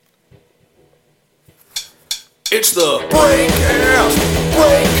It's the Breakcast,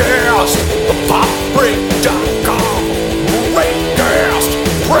 the popbreak.com.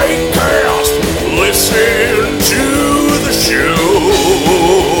 Breakcast, listen to the show,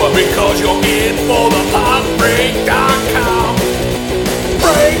 because you're in for the popbreak.com.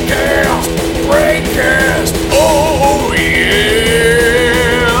 Breakcast, oh yeah.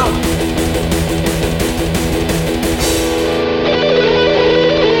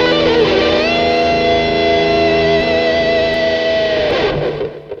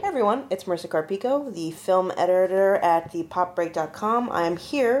 It's Marissa Carpico, the film editor at thepopbreak.com. I am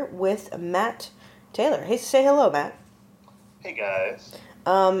here with Matt Taylor. Hey, say hello, Matt. Hey, guys.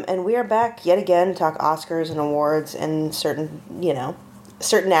 And we are back yet again to talk Oscars and awards and certain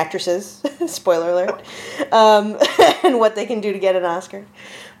actresses, spoiler alert, and what they can do to get an Oscar.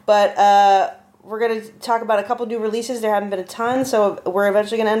 But we're going to talk about a couple new releases. There haven't been a ton, so we're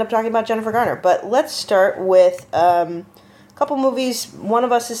eventually going to end up talking about Jennifer Garner. But let's start with couple movies one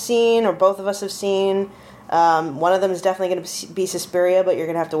of us has seen, or both of us have seen. One of them is definitely going to be Suspiria, but you're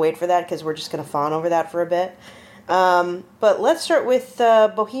going to have to wait for that because we're just going to fawn over that for a bit. But let's start with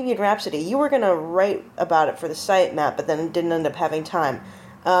Bohemian Rhapsody. You were going to write about it for the site, Matt, but then didn't end up having time.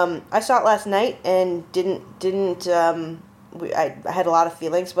 I saw it last night and I had a lot of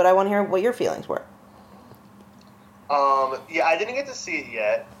feelings, but I want to hear what your feelings were. Yeah, I didn't get to see it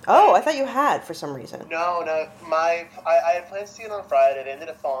yet. Oh, I thought you had for some reason. No, I had planned to see it on Friday. It ended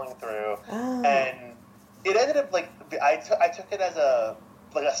up falling through, and it ended up I took it as a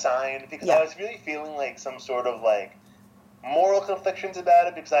sign because I was really feeling like some sort of moral conflictions about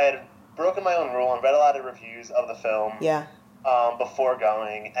it because I had broken my own rule and read a lot of reviews of the film. Yeah. Before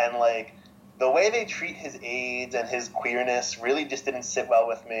going, and the way they treat his AIDS and his queerness really just didn't sit well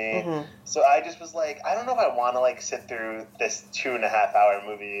with me. Mm-hmm. So I just was like, I don't know if I want to sit through this 2.5-hour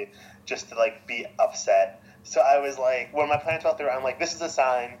movie just to be upset. So I was like, when my plans fell through, I'm like, this is a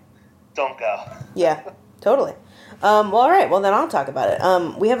sign. Don't go. Yeah, totally. Well, all right. Well, then I'll talk about it.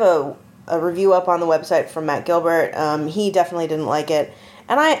 We have a review up on the website from Matt Gilbert. He definitely didn't like it.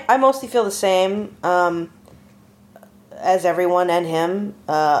 And I mostly feel the same as everyone and him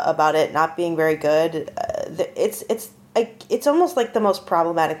about it not being very good. It's almost like the most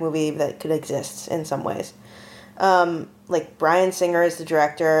problematic movie that could exist in some ways. Bryan Singer is the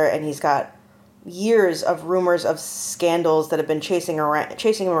director, and he's got years of rumors of scandals that have been chasing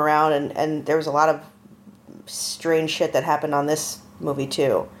him around, and there was a lot of strange shit that happened on this movie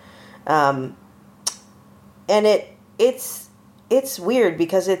too. And it's weird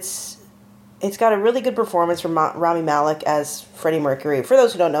because it's got a really good performance from Rami Malek as Freddie Mercury. For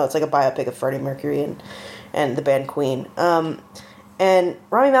those who don't know, it's like a biopic of Freddie Mercury and the band Queen. And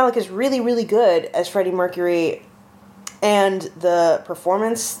Rami Malek is really, really good as Freddie Mercury, and the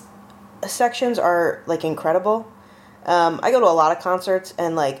performance sections are incredible. I go to a lot of concerts,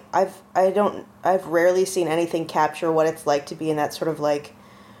 and I've rarely seen anything capture what it's like to be in that sort of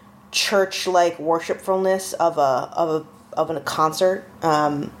church worshipfulness of a concert.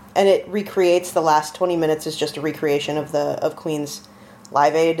 And it recreates the last 20 minutes is just a recreation of Queen's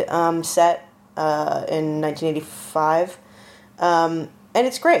Live Aid set in 1985, and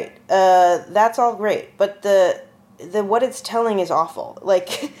it's great. That's all great, but the what it's telling is awful.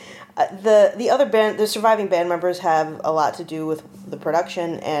 The surviving band members have a lot to do with the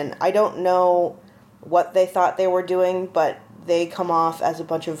production, and I don't know what they thought they were doing, but they come off as a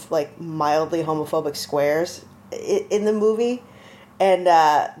bunch of mildly homophobic squares in the movie. And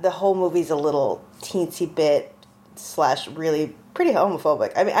the whole movie's a little teensy bit / really pretty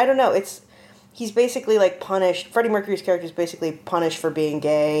homophobic. I mean, I don't know. He's basically punished. Freddie Mercury's character is basically punished for being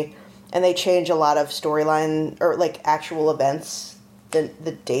gay, and they change a lot of storyline or actual events,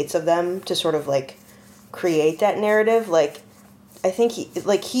 the dates of them to sort of create that narrative. I think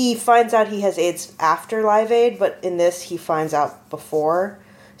he finds out he has AIDS after Live Aid, but in this he finds out before.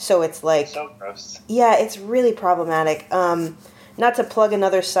 So it's so gross. Yeah, it's really problematic. Not to plug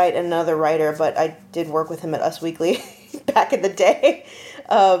another site and another writer, but I did work with him at Us Weekly back in the day.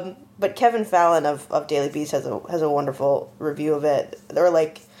 But Kevin Fallon of Daily Beast has a wonderful review of it, or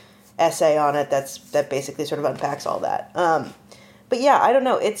essay on it that basically sort of unpacks all that. But yeah, I don't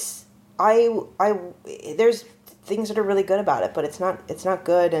know. There's things that are really good about it, but it's not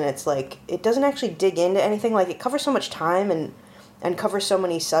good, and it's it doesn't actually dig into anything. It covers so much time and covers so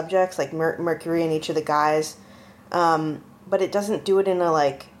many subjects, Mercury and each of the guys. But it doesn't do it in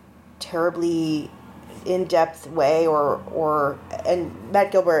a terribly in-depth way, and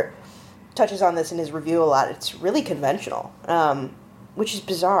Matt Gilbert touches on this in his review a lot. It's really conventional, which is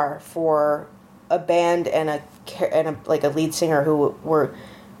bizarre for a band and a lead singer who were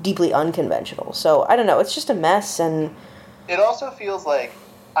deeply unconventional. So I don't know. It's just a mess, and It also feels like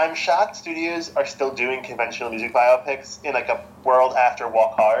I'm shocked studios are still doing conventional music biopics in like a world after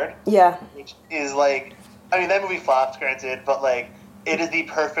Walk Hard, yeah, which is like, I mean, that movie flopped, granted, but like, it is the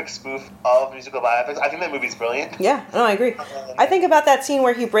perfect spoof of musical biopics. I think that movie's brilliant. yeah. No, I agree. I think about that scene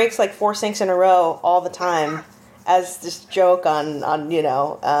where he breaks like 4 sinks in a row all the time, as this joke on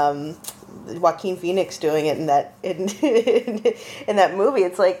Joaquin Phoenix doing it in that in that movie.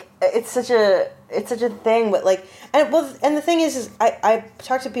 It's like it's such a thing, but like and the thing is I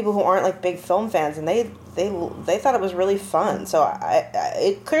talked to people who aren't like big film fans, and they thought it was really fun. So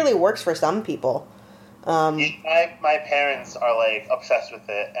it clearly works for some people. My parents are like obsessed with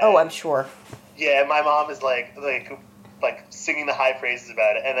it. Oh, I'm sure. Yeah, my mom is like singing the high praises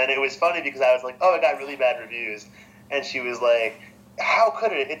about it, and then it was funny because I was like, oh, it got really bad reviews, and she was like, how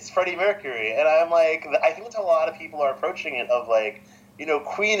could it? It's Freddie Mercury. And I'm like, I think that's how a lot of people are approaching it, of like, you know,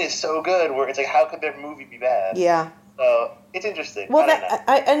 Queen is so good, where it's like, how could their movie be bad? Yeah. So it's interesting. Well,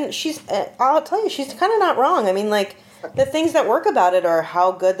 and she's, I'll tell you, she's kind of not wrong. I mean, like, the things that work about it are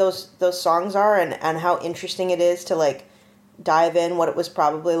how good those songs are, and how interesting it is to like dive in what it was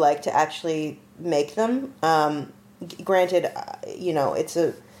probably like to actually make them. Granted, you know, it's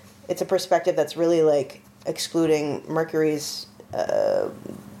a perspective that's really like excluding Mercury's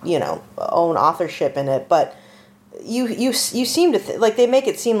you know, own authorship in it, but you seem to like they make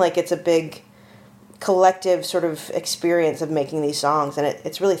it seem like it's a big collective sort of experience of making these songs, and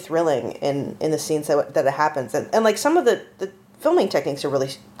it's really thrilling in the scenes that it happens, and like some of the filming techniques are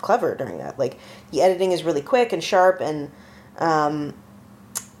really clever during that. Like the editing is really quick and sharp, and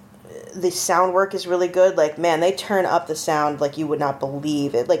the sound work is really good. Like, man, they turn up the sound like you would not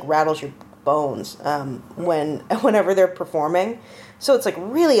believe. It like rattles your bones whenever they're performing. So it's like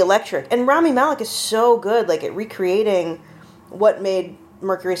really electric. And Rami Malek is so good like at recreating what made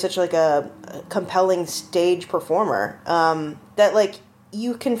Mercury such like a compelling stage performer, that like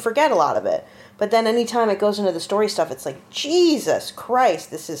you can forget a lot of it. But then anytime it goes into the story stuff, it's like, Jesus Christ,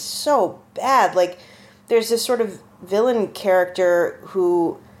 this is so bad. Like there's this sort of villain character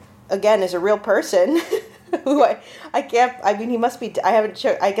who, again, is a real person who I can't, I mean, he must be, I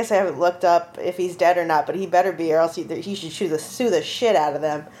guess I haven't looked up if he's dead or not, but he better be, or else he should sue the shit out of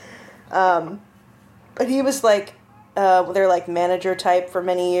them. But he was like, they're like manager type for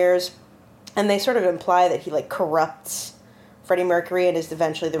many years, and they sort of imply that he like corrupts Freddie Mercury and is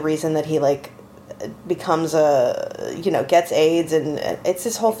eventually the reason that he like becomes gets AIDS, and it's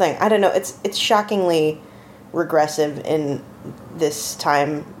this whole thing. I don't know, it's shockingly regressive in this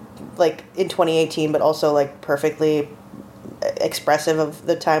time, like in 2018, but also like perfectly expressive of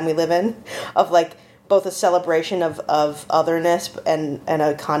the time we live in, of like both a celebration of otherness and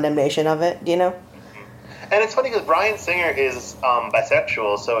a condemnation of it, you know? And it's funny because Bryan Singer is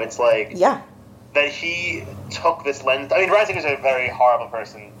bisexual, so it's like, yeah, that he took this lens. I mean, Bryan Singer's a very horrible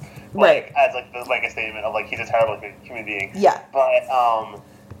person, right? As like the blanket statement of like he's a terrible human being. Yeah. But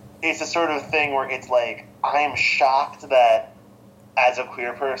it's a sort of thing where it's like, I'm shocked that as a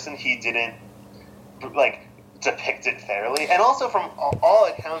queer person he didn't like depict it fairly, and also from all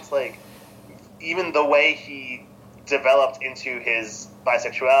accounts, like even the way he developed into his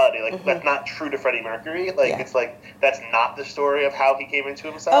bisexuality, like that's not true to Freddie Mercury. Like it's like that's not the story of how he came into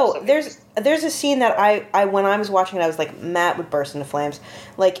himself. Oh, so there's a scene that I when I was watching it, I was like, Matt would burst into flames.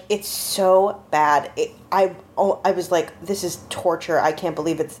 Like it's so bad. I was like, this is torture. I can't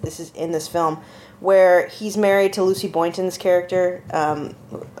believe this is in this film, where he's married to Lucy Boynton's character,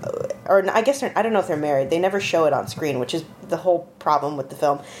 or I guess I don't know if they're married. They never show it on screen, which is the whole problem with the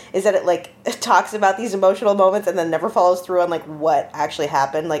film, is that it talks about these emotional moments and then never follows through on like what actually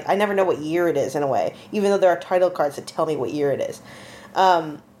happened. Like I never know what year it is in a way, even though there are title cards that tell me what year it is.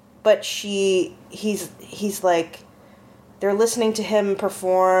 But he's like, they're listening to him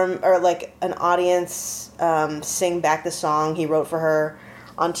perform, or like an audience sing back the song he wrote for her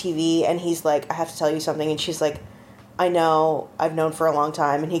on TV, and he's like, I have to tell you something, and she's like, I know, I've known for a long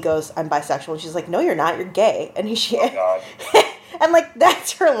time, and he goes, I'm bisexual, and she's like, no, you're not, you're gay, and and like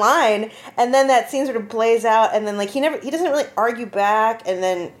that's her line, and then that scene sort of plays out, and then like he doesn't really argue back, and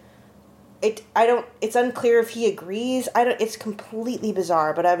then it's unclear if he agrees. It's completely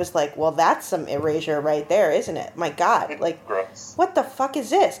bizarre, but I was like, well, that's some erasure right there, isn't it? My God, like, gross. What the fuck is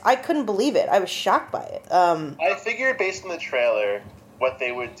this? I couldn't believe it. I was shocked by it. I figured based on the trailer, what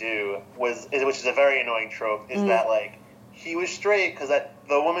they would do which is a very annoying trope, is that like he was straight because that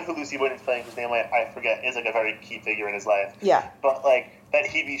the woman who Lucy Boynton's playing, whose name I forget, is like a very key figure in his life. Yeah. But like that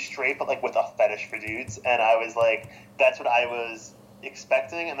he'd be straight, but like with a fetish for dudes, and I was like, that's what I was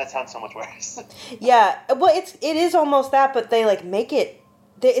expecting, and that sounds so much worse. Yeah, well, it is almost that, but they like make it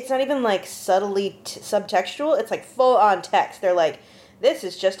it's not even like subtly subtextual. It's like full on text. They're like, this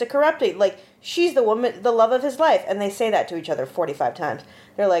is just a corrupting. Like, she's the woman, the love of his life, and they say that to each other 45 times.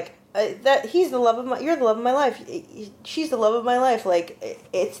 They're like, that he's the love of my, you're the love of my life. She's the love of my life. Like,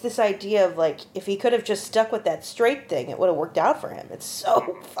 it's this idea of like, if he could have just stuck with that straight thing, it would have worked out for him. It's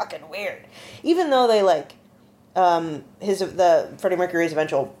so fucking weird. Even though they like, the Freddie Mercury's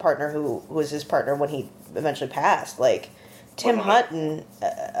eventual partner, who was his partner when he eventually passed, like Tim Hutton,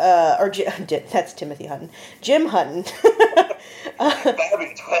 that's Timothy Hutton, Jim Hutton.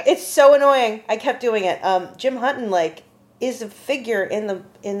 It's so annoying. I kept doing it. Jim Hutton, like, is a figure in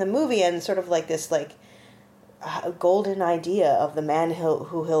the movie, and sort of like this like golden idea of the man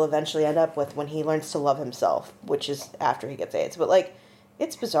who he'll eventually end up with when he learns to love himself, which is after he gets AIDS. But like,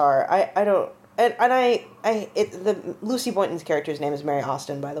 it's bizarre. I don't. The Lucy Boynton's character's name is Mary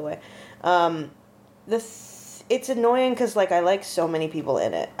Austin, by the way. It's annoying because like I like so many people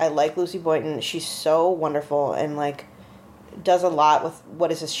in it. I like Lucy Boynton. She's so wonderful and like does a lot with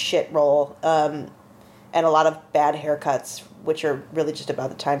what is a shit role, and a lot of bad haircuts, which are really just about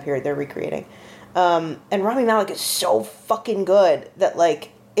the time period they're recreating. And Rami Malek is so fucking good that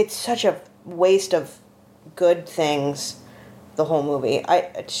like it's such a waste of good things. The whole movie,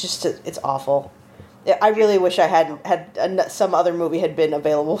 it's awful. I really wish I had some other movie had been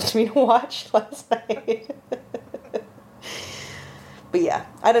available to me to watch last night. But yeah,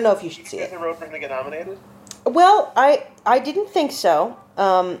 I don't know if you should see it. Is it road for him to get nominated? Well, I didn't think so,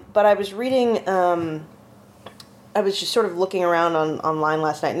 but I was reading. I was just sort of looking around online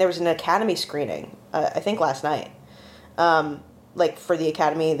last night, and there was an Academy screening. I think last night. Like for the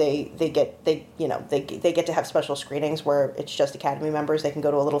Academy, they get to have special screenings where it's just Academy members. They can go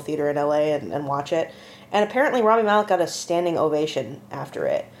to a little theater in LA and watch it. And apparently Rami Malek got a standing ovation after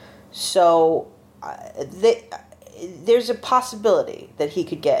it. So there's a possibility that he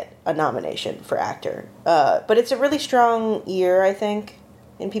could get a nomination for actor. But it's a really strong year, I think,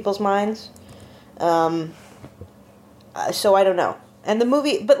 in people's minds. So I don't know. And the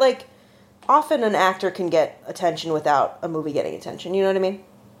movie, but like, often an actor can get attention without a movie getting attention. You know what I mean?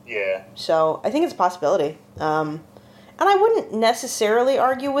 Yeah. So I think it's a possibility. And I wouldn't necessarily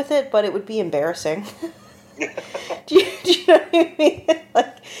argue with it, but it would be embarrassing. do you know what I mean?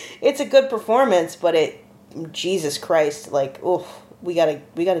 Like, it's a good performance, but Jesus Christ, like, we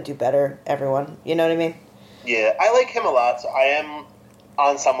gotta do better, everyone. You know what I mean? Yeah, I like him a lot, so I am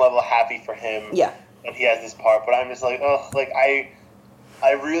on some level happy for him. Yeah. That he has this part, but I'm just like, I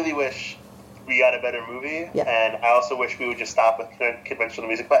really wish we got a better movie, and I also wish we would just stop with conventional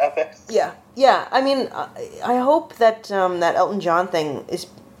music biopics. Yeah. I mean, I hope that that Elton John thing is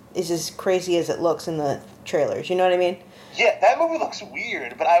as crazy as it looks in the trailers. You know what I mean? Yeah, that movie looks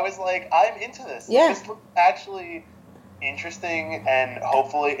weird, but I was like, I'm into this. Yeah. This looks actually interesting, and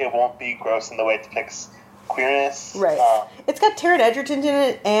hopefully it won't be gross in the way it depicts queerness. Right. It's got Taron Egerton in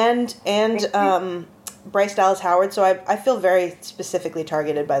it and Bryce Dallas Howard, so I feel very specifically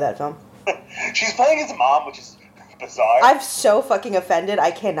targeted by that film. She's playing his mom, which is bizarre. I'm so fucking offended. I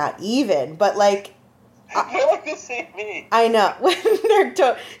cannot even. But like, they're like the same age. I know.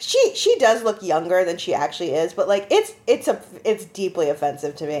 She does look younger than she actually is, but like it's deeply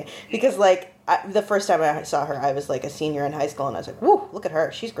offensive to me because like the first time I saw her, I was like a senior in high school, and I was like, "Woo, look at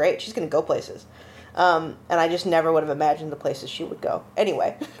her. She's great. She's gonna go places." And I just never would have imagined the places she would go.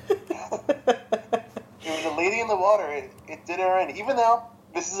 Anyway. It was a Lady in the Water. It did her in. Even though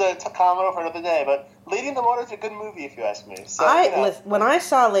this is a comment for another day, but Lady in the Water is a good movie if you ask me. So, when I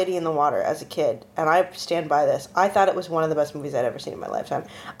saw Lady in the Water as a kid, and I stand by this, I thought it was one of the best movies I'd ever seen in my lifetime.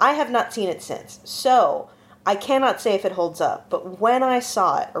 I have not seen it since, so I cannot say if it holds up. But when I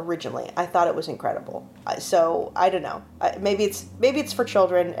saw it originally, I thought it was incredible. So I don't know. Maybe it's for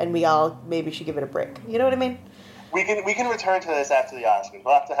children, and we all maybe should give it a break. You know what I mean? We can return to this after the Oscars.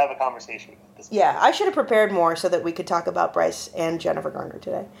 We'll have to have a conversation about this. Yeah, I should have prepared more so that we could talk about Bryce and Jennifer Garner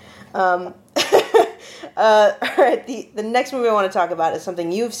today. All right, the next movie I want to talk about is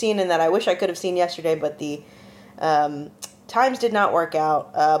something you've seen and that I wish I could have seen yesterday, but the times did not work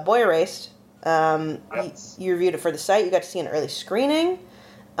out. Boy Erased. Yes. You reviewed it for the site. You got to see an early screening.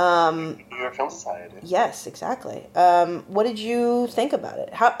 New York Film Society. Yes, exactly. What did you think about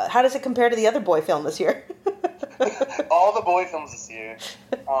it? How does it compare to the other boy film this year? All the boy films this year.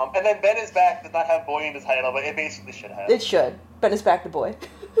 And then Ben is Back did not have boy in the title, but it basically should have. It should. Ben is Back to Boy.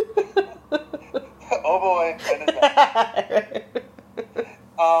 Oh boy, Ben is Back.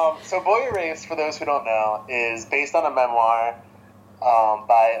 So Boy Erased, for those who don't know, is based on a memoir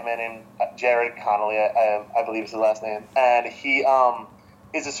by a man named Jared Connolly, I believe is his last name. And he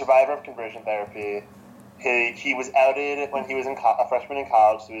is a survivor of conversion therapy He was outed when he was a freshman in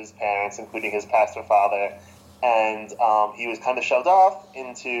college to his parents, including his pastor father, and he was kind of shoved off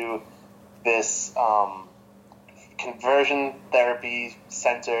into this conversion therapy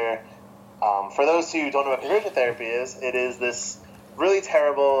center. For those who don't know what conversion therapy is, it is this really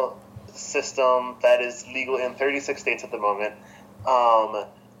terrible system that is legal in 36 states at the moment,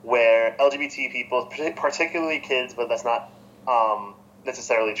 where LGBT people, particularly kids, but that's not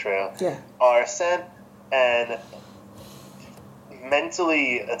necessarily true, are sent and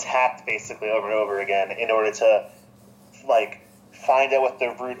mentally attacked basically over and over again in order to like find out what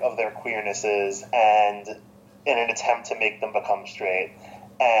the root of their queerness is, and in an attempt to make them become straight.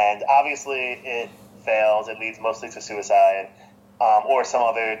 And obviously it fails. It leads mostly to suicide or some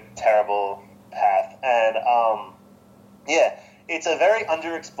other terrible path. And yeah, it's a very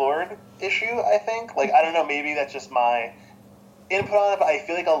underexplored issue, I think. Like, I don't know, maybe that's just my input on it, but I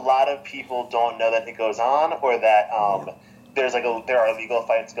feel like a lot of people don't know that it goes on, or that there are legal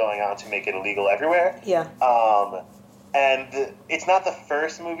fights going on to make it illegal everywhere. Yeah. And it's not the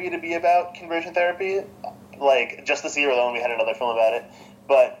first movie to be about conversion therapy. Like, just this year alone, we had another film about it.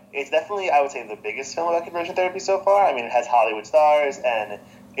 But it's definitely, I would say, the biggest film about conversion therapy so far. I mean, it has Hollywood stars, and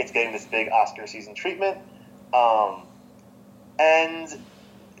it's getting this big Oscar season treatment. And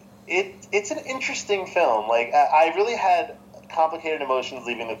it's an interesting film. Like, I really had complicated emotions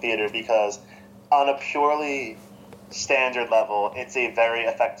leaving the theater, because on a purely standard level, it's a very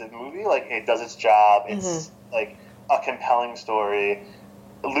effective movie. Like, it does its job. It's like a compelling story.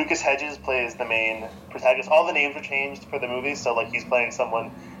 Lucas Hedges plays the main protagonist. All the names were changed for the movie, so like he's playing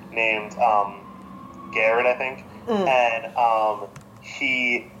someone named Garrett, I think. And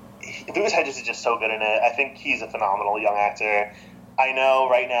Lucas Hedges is just so good in it. I think he's a phenomenal young actor. I know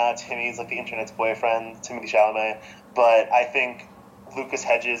right now Timmy's like the internet's boyfriend, Timothée Chalamet, but I think Lucas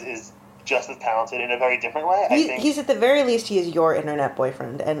Hedges is just as talented in a very different way. He's at the very least, he is your internet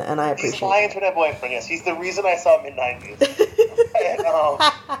boyfriend, and I appreciate he's my that. internet boyfriend, yes. He's the reason I saw mid-90s.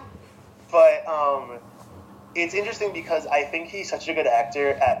 But it's interesting because I think he's such a good actor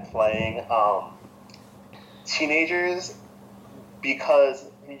at playing teenagers, because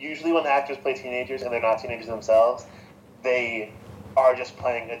usually when actors play teenagers and they're not teenagers themselves, they are just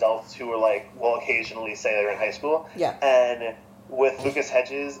playing adults who are like, will occasionally say they're in high school. Yeah. And with Lucas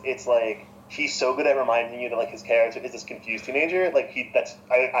Hedges, it's like he's so good at reminding you that like his character is this confused teenager. Like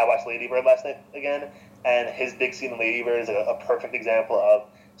I watched Lady Bird last night again, and his big scene in Lady Bird is a perfect example of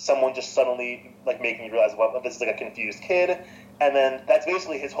someone just suddenly like making you realize, well, this is like a confused kid. And then that's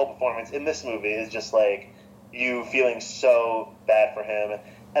basically his whole performance in this movie, is just like you feeling so bad for him.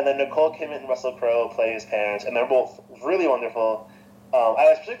 And then Nicole Kidman and Russell Crowe play his parents, and they're both really wonderful. I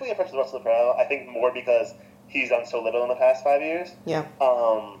was particularly impressed with Russell Crowe, I think more because he's done so little in the past 5 years. Yeah.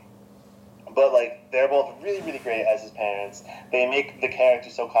 But like they're both really, really great as his parents. They make the character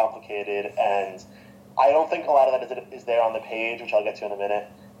so complicated, and I don't think a lot of that is there on the page, which I'll get to in a minute.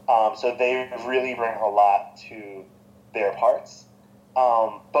 So they really bring a lot to their parts.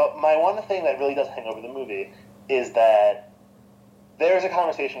 But my one thing that really does hang over the movie is that there's a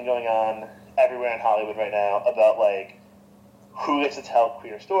conversation going on everywhere in Hollywood right now about like who gets to tell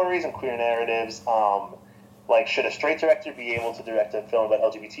queer stories and queer narratives. Like, should a straight director be able to direct a film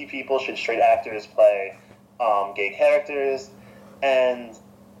about LGBT people? Should straight actors play gay characters? And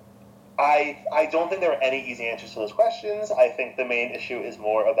I don't think there are any easy answers to those questions. I think the main issue is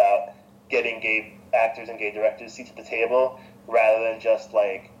more about getting gay actors and gay directors seats at the table, rather than just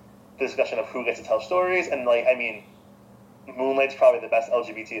like the discussion of who gets to tell stories. And like, I mean, Moonlight's probably the best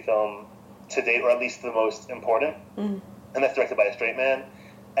LGBT film to date, or at least the most important, and that's directed by a straight man.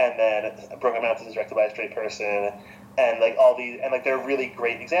 And then Brokeback Mountain is directed by a straight person, and like all these, and like they're really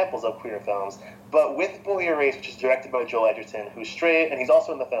great examples of queer films. But with Boy Erased, which is directed by Joel Edgerton, who's straight, and he's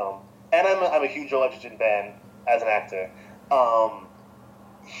also in the film, and I'm a huge Joel Edgerton fan as an actor.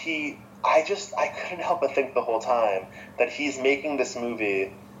 I couldn't help but think the whole time that he's making this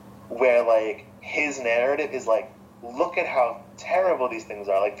movie where like his narrative is like, look at how terrible these things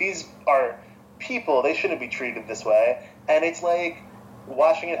are. Like, these are people, they shouldn't be treated this way. And it's like,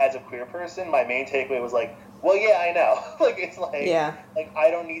 watching it as a queer person, my main takeaway was like, well, yeah, I know. Like, it's like, like, I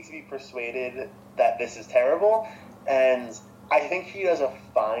don't need to be persuaded that this is terrible. And I think he does a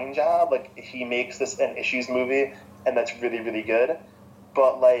fine job. Like, he makes this an issues movie, and that's really, really good.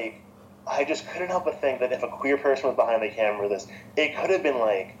 But, like, I just couldn't help but think that if a queer person was behind the camera with this, it could have been,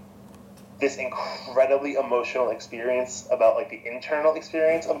 like, this incredibly emotional experience about, like, the internal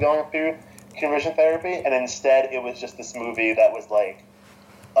experience of going through conversion therapy. And instead, it was just this movie that was, like,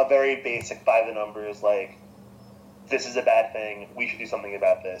 a very basic by the numbers, like, this is a bad thing, we should do something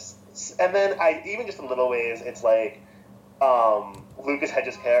about this. And then even just in little ways, it's like Lucas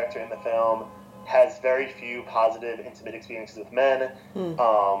Hedges' character in the film has very few positive, intimate experiences with men.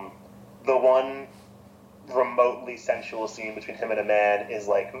 The one remotely sensual scene between him and a man is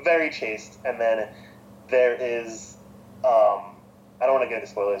like very chaste, and then there is I don't want to get into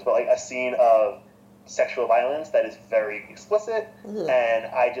spoilers, but like a scene of sexual violence that is very explicit, and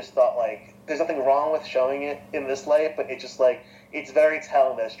I just thought like there's nothing wrong with showing it in this light, but it just like it's very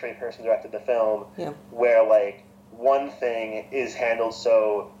telling that a straight person directed the film, where like one thing is handled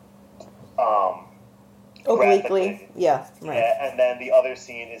so obliquely, yeah, and then the other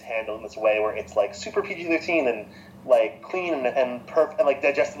scene is handled in this way where it's like super PG-13 and like clean and like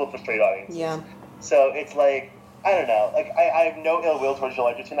digestible for straight audiences. Yeah. So it's like I don't know, like I have no ill will towards Joel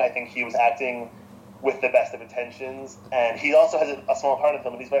Edgerton. I think he was acting with the best of intentions, and he also has a small part in the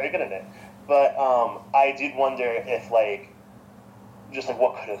film, and he's very good in it. But I did wonder if like just like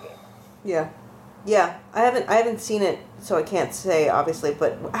what could have been. Yeah. I haven't seen it, so I can't say obviously.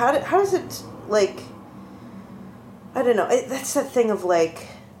 But how does it like? I don't know. That's the thing of like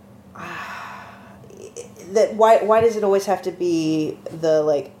that. Why does it always have to be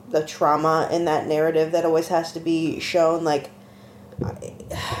the trauma in that narrative that always has to be shown? Like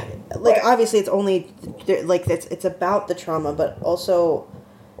obviously it's only like it's about the trauma, but also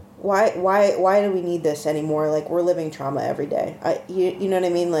why do we need this anymore? Like we're living trauma every day. You know what I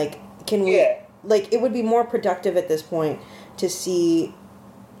mean? Like can we like it would be more productive at this point to see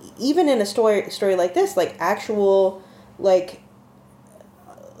even in a story like this, like actual like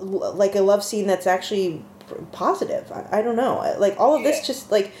a love scene that's actually positive. I don't know. Like all of this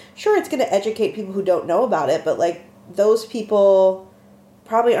just like sure it's going to educate people who don't know about it, but like those people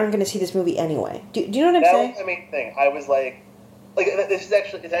probably aren't going to see this movie anyway. Do you know what I'm saying? That was the main thing. I was like it's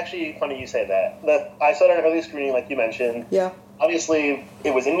actually funny you say that. I saw it on an early screening, like you mentioned. Yeah. Obviously,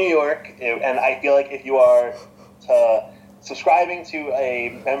 it was in New York, and I feel like if you are subscribing to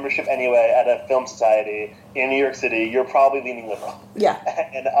a membership anyway at a film society in New York City, you're probably leaning liberal. Yeah.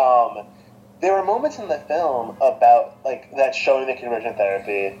 And there were moments in the film about like that showing the conversion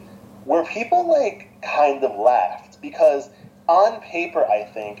therapy where people like kind of laughed because on paper, I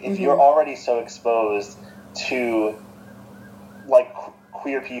think if you're already so exposed to like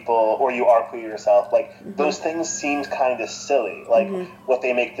queer people or you are queer yourself, like those things seem kind of silly, like what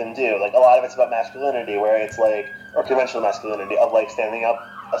they make them do. Like a lot of it's about masculinity where it's like, or conventional masculinity of like standing up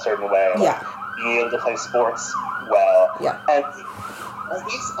a certain way, like being able to play sports well. Yeah. And at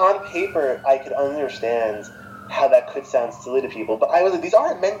least on paper, I could understand how that could sound silly to people, but I was like, these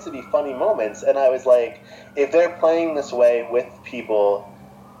aren't meant to be funny moments, and I was like, if they're playing this way with people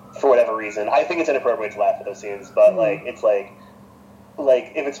for whatever reason, I think it's inappropriate to laugh at those scenes, but like, it's like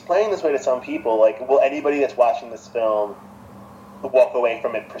if it's playing this way to some people, like, will anybody that's watching this film walk away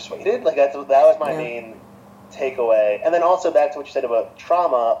from it persuaded? Like, that was my main takeaway. And then also back to what you said about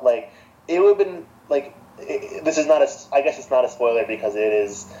trauma, like, it would have been, like, this is not I guess it's not a spoiler because it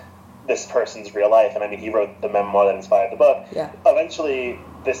is this person's real life, and I mean, he wrote the memoir that inspired the book. Yeah. Eventually,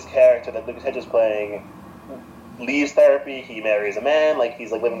 this character that Lucas Hedges is playing leaves therapy, he marries a man, like,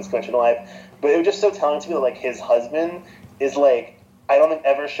 he's, like, living this conventional life, but it was just so telling to me that, like, his husband is, like, I don't think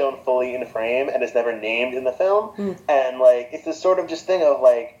ever shown fully in frame and is never named in the film, and, like, it's this sort of just thing of,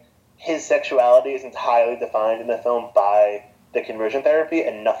 like, his sexuality is entirely defined in the film by the conversion therapy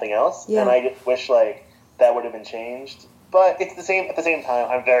and nothing else, and I just wish, like, that would have been changed. But it's at the same time,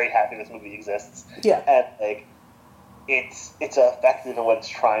 I'm very happy this movie exists. Yeah. And, like, it's effective in what it's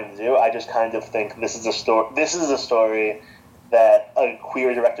trying to do. I just kind of think this is a story that a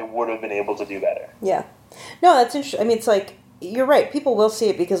queer director would have been able to do better. Yeah. No, that's interesting. I mean, it's like, you're right. People will see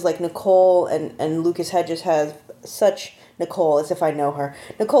it because, like, Nicole and Lucas Hedges have such... Nicole, as if I know her.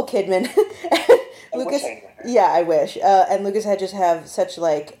 Nicole Kidman. Lucas... Yeah, I wish. And Lucas Hedges have such,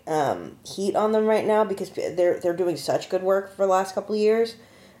 like, heat on them right now because they're doing such good work for the last couple of years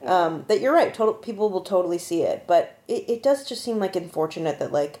that you're right. People will totally see it. But it does just seem, like, unfortunate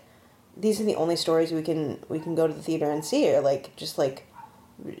that, like, these are the only stories we can go to the theater and see, or, like, just, like,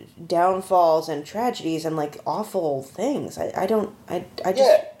 downfalls and tragedies and, like, awful things. I don't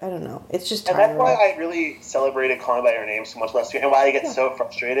know. It's just tiring. And that's why I really celebrated Calling by Your Name so much last year, and why I get so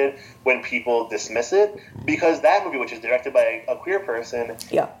frustrated when people dismiss it, because that movie, which is directed by a queer person,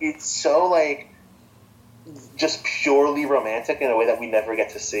 it's so, like, just purely romantic in a way that we never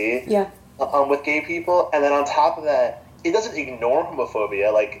get to see with gay people. And then on top of that, it doesn't ignore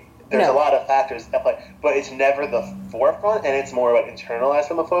homophobia, like, there's a lot of factors at play, but it's never the forefront, and it's more about internalized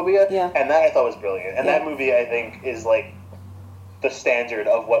homophobia, and that I thought was brilliant. And that movie, I think, is, like, the standard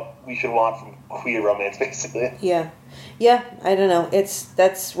of what we should want from queer romance, basically. Yeah. Yeah, I don't know.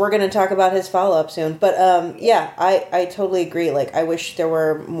 We're going to talk about his follow-up soon. But, yeah, I totally agree. Like, I wish there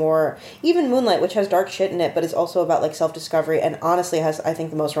were more, even Moonlight, which has dark shit in it, but is also about, like, self-discovery, and honestly has, I think,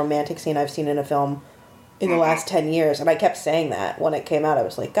 the most romantic scene I've seen in a film in the last 10 years. And I kept saying that when it came out. I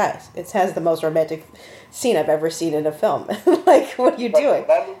was like, guys, it has the most romantic scene I've ever seen in a film. Like, what are you doing?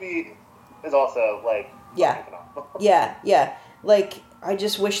 That movie is also, like, yeah. Yeah. Like, I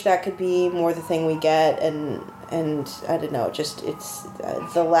just wish that could be more the thing we get, and I don't know, just, it's,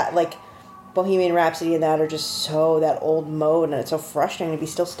 like, Bohemian Rhapsody and that are just so that old mode, and it's so frustrating to be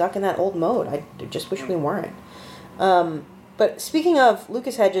still stuck in that old mode. I just wish we weren't. But speaking of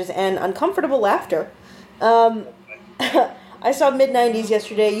Lucas Hedges and uncomfortable laughter, I saw Mid-90s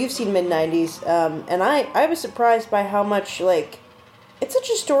yesterday, you've seen Mid-90s, and I was surprised by how much, like, it's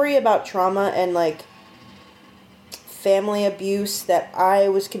such a story about trauma and, like, family abuse that I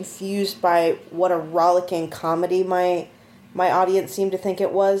was confused by what a rollicking comedy my audience seemed to think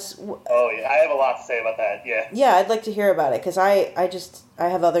it was. Oh, yeah. I have a lot to say about that, yeah. Yeah, I'd like to hear about it, because I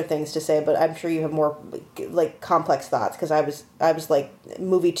have other things to say, but I'm sure you have more, like, complex thoughts, because I was like,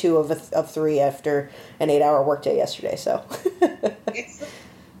 movie 2 of 3 after an 8-hour workday yesterday, so.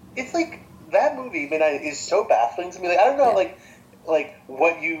 It's like, that movie, Midnight, is so baffling to me. Like, I don't know, like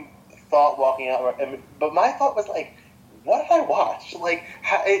what you thought walking out, but my thought was, like, what did I watch? Like,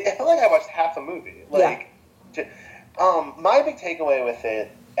 I felt like I watched half a movie. Like, my big takeaway with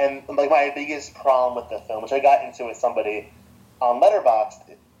it, and like my biggest problem with the film, which I got into with somebody on Letterboxd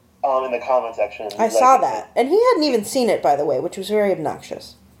in the comment section. I saw that, and he hadn't even seen it, by the way, which was very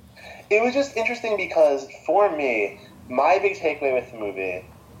obnoxious. It was just interesting because for me, my big takeaway with the movie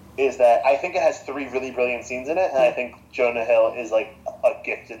is that I think it has 3 really brilliant scenes in it, and I think Jonah Hill is like a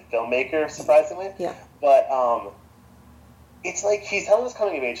gifted filmmaker, surprisingly. Yeah. But it's like he's telling this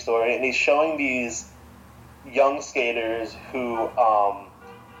coming of age story, and he's showing these young skaters who are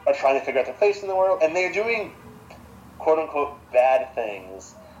trying to figure out their place in the world, and they're doing quote unquote bad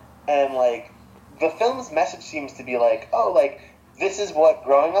things. And like the film's message seems to be like, oh, like this is what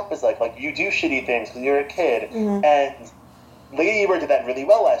growing up is like. Like you do shitty things because you're a kid, and Lady Bird did that really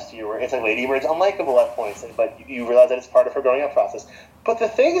well last year, where it's like Lady Bird's unlikable at points, but you realize that it's part of her growing up process. But the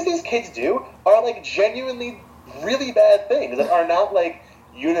things these kids do are like genuinely really bad things that are not like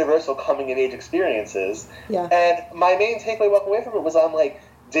universal coming of age experiences. Yeah. And my main takeaway walking away from it was on like,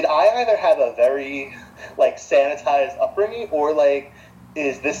 did I either have a very like sanitized upbringing, or like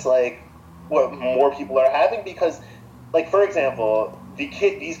is this like what more people are having? Because like for example,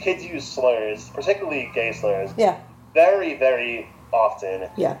 these kids use slurs, particularly gay slurs. Yeah. Very, very often.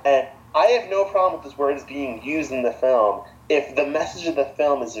 Yeah. And I have no problem with those words being used in the film if the message of the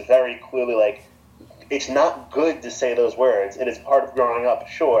film is very clearly like, it's not good to say those words. It is part of growing up,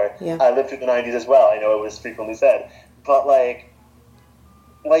 sure. Yeah. I lived through the 90s as well. I know it was frequently said. But, like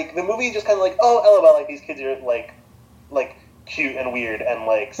the movie just kind of like, oh, LOL, like, these kids are, like cute and weird and,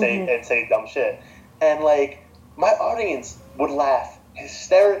 like, say dumb shit. And, like, my audience would laugh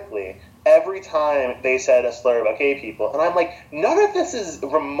hysterically every time they said a slur about gay people. And I'm like, none of this is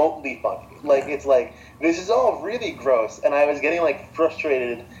remotely funny. Like, it's like, this is all really gross. And I was getting, like,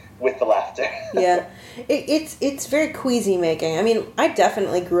 frustrated with the laughter. Yeah. It's very queasy making. I mean, I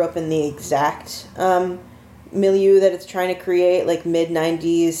definitely grew up in the exact milieu that it's trying to create, like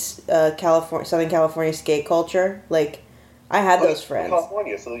mid-90s Southern California skate culture. Like, I had those friends.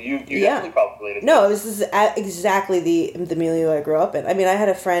 California, so you definitely probably related to No, this is exactly the milieu I grew up in. I mean, I had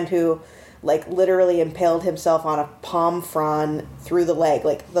a friend who, like, literally impaled himself on a palm frond through the leg.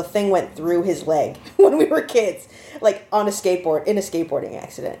 Like, the thing went through his leg when we were kids. Like, on a skateboard, in a skateboarding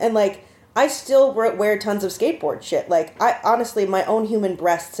accident. And, like, I still wear tons of skateboard shit. Like, I honestly, my own human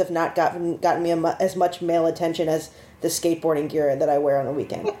breasts have not gotten me as much male attention as the skateboarding gear that I wear on the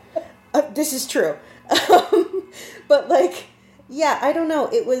weekend. This is true. But, like, yeah, I don't know.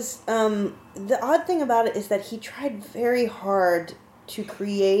 It was, the odd thing about it is that he tried very hard to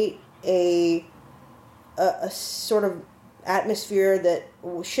create a sort of atmosphere that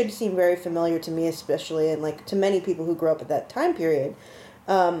should seem very familiar to me, especially, and, like, to many people who grew up at that time period.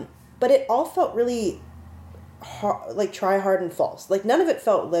 But it all felt really hard, like, try hard and false. Like, none of it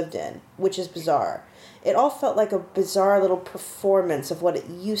felt lived in, which is bizarre. It all felt like a bizarre little performance of what it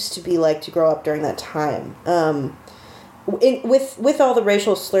used to be like to grow up during that time. With all the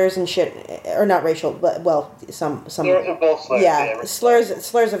racial slurs and shit, or not racial, but, well, some both slurs, yeah,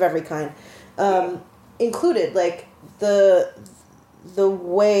 slurs of every kind, included. Like, the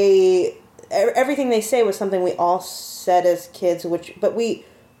way everything they say was something we all said as kids, but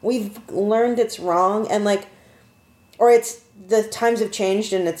we've learned it's wrong. And, like, or it's the times have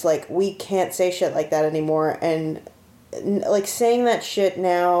changed and it's like we can't say shit like that anymore, and like saying that shit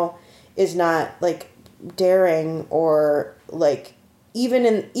now is not like daring, or like even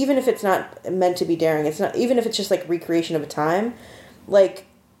if it's not meant to be daring, it's not, even if it's just like recreation of a time, like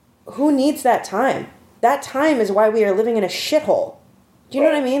who needs that time? That time is why we are living in a shithole. Do you know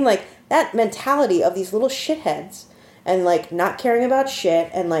what I mean? Like that mentality of these little shitheads and like not caring about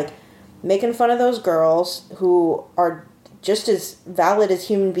shit and like making fun of those girls who are just as valid as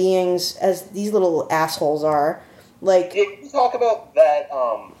human beings as these little assholes are. Like, can you talk about that,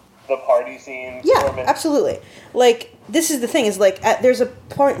 the party scene? Yeah, absolutely. Like, this is the thing, is like, there's a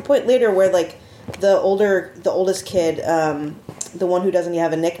point later where like the oldest kid, the one who doesn't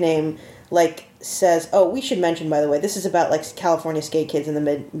have a nickname, like says, oh, we should mention, by the way, this is about like California skate kids in the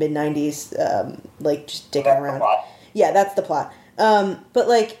mid 90s, like just dicking around. Yeah, that's the plot. But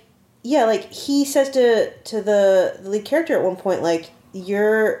like, yeah, like he says to the lead character at one point, like,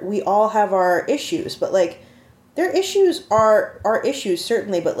 we all have our issues, but like their issues are issues,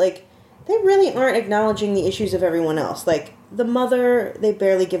 certainly, but like they really aren't acknowledging the issues of everyone else. Like the mother, they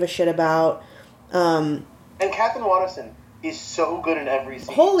barely give a shit about. And Katherine Waterston is so good in every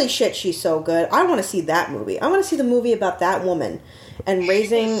scene. Holy shit, she's so good. I want to see that movie. I want to see the movie about that woman and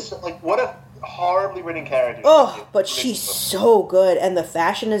raising. Like, what a horribly written character. Oh, but she's so good, and the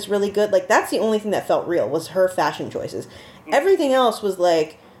fashion is really good. Like, that's the only thing that felt real, was her fashion choices. Everything else was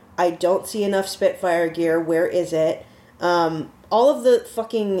like, I don't see enough Spitfire gear. Where is it? All of the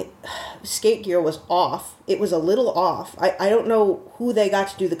fucking skate gear was off. It was a little off. I don't know who they got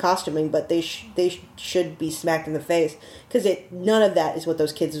to do the costuming, but they should be smacked in the face, because none of that is what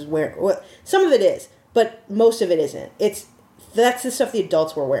those kids is wearing. Well, some of it is, but most of it isn't. That's the stuff the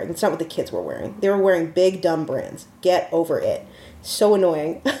adults were wearing. It's not what the kids were wearing. They were wearing big, dumb brands. Get over it. So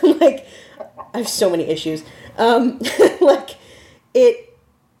annoying. Like, I have so many issues. Like,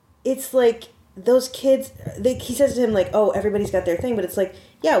 it's like, those kids, he says to him, like, oh, everybody's got their thing, but it's like,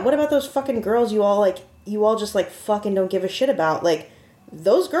 yeah, what about those fucking girls you all just, like, fucking don't give a shit about? Like,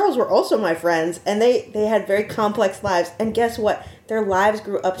 those girls were also my friends, and they had very complex lives, and guess what? Their lives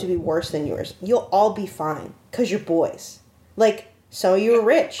grew up to be worse than yours. You'll all be fine, because you're boys. Like, some of you are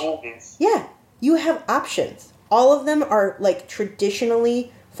rich. Yeah, you have options. All of them are, like,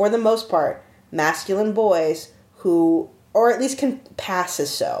 traditionally, for the most part, masculine boys who, or at least can pass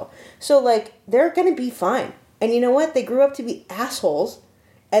as so. So, like, they're gonna be fine. And you know what? They grew up to be assholes,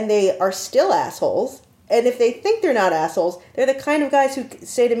 and they are still assholes. And if they think they're not assholes, they're the kind of guys who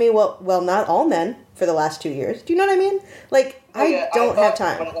say to me, well, not all men for the last 2 years. Do you know what I mean? Like, I don't have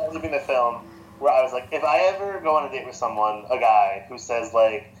time. When I was leaving the film, where I was like, if I ever go on a date with someone, a guy, who says,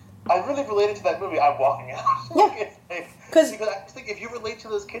 like, I really related to that movie, I'm walking out. Yeah. Because I just think, if you relate to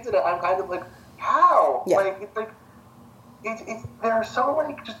those kids in it, I'm kind of like, how? Yeah. Like, it's like, they're so,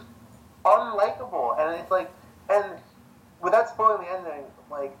 like, just unlikable. And it's like, and without spoiling the ending,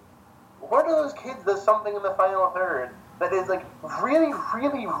 like, one of those kids does something in the final third that is, like, really,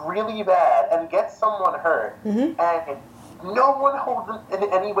 really, really bad and gets someone hurt. Mm-hmm. And no one holds them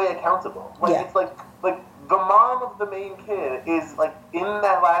in any way accountable. Like, yeah. It's like the mom of the main kid is, like, in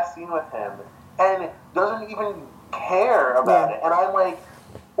that last scene with him and doesn't even care about it. And I'm like,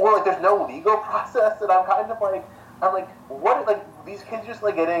 or, like, there's no legal process, and I'm kind of like, what, like, these kids just,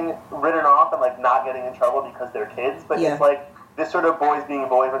 like, getting written off and, like, not getting in trouble because they're kids, but it's like, this sort of boys being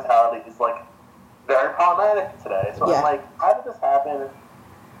boys mentality is, like, very problematic today. So I'm like, how did this happen?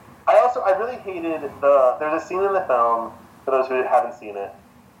 I really hated there's a scene in the film, for those who haven't seen it,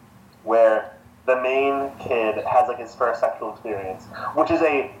 where the main kid has, like, his first sexual experience, which is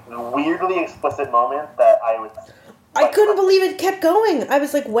a weirdly explicit moment that I couldn't believe it kept going. I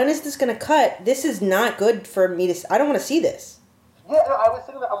was like, when is this going to cut? This is not good for me to... I don't want to see this. Yeah, no, I was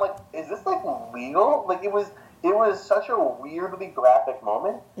sitting there, I'm like, is this, like, legal? Like, it was such a weirdly graphic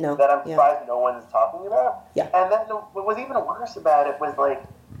moment that I'm surprised no one's talking about. Yeah. And then what was even worse about it was, like,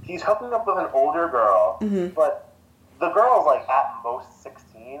 he's hooking up with an older girl, but the girl's, like, at most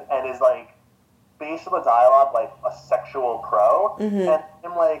 16 and is, like, based on the dialogue, like, a sexual pro. And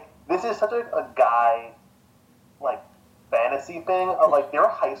I'm like, this is such a guy, like, fantasy thing of, like, they're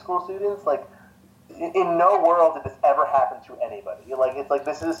high school students. Like, in no world did this ever happen to anybody. Like, it's like,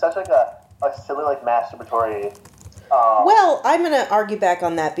 this is such, like, a silly, like, masturbatory... well, I'm going to argue back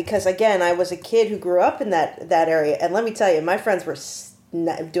on that because, again, I was a kid who grew up in that area, and let me tell you, my friends were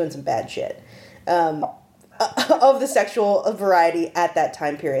doing some bad shit of the sexual variety at that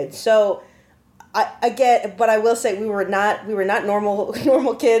time period. So I get, but I will say we were not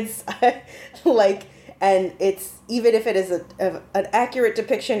normal kids. Like, and it's, even if it is an accurate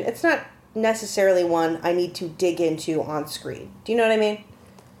depiction, it's not necessarily one I need to dig into on screen. Do you know what I mean?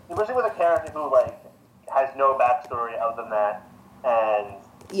 Especially with a character who, like, has no backstory other than that, and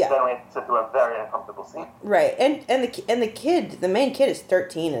then we have to sit through a very uncomfortable scene. Right, and the main kid is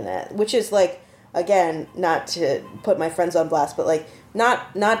 13 in that, which is, like, again, not to put my friends on blast, but, like,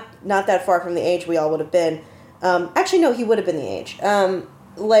 not that far from the age we all would have been. Actually, no, he would have been the age.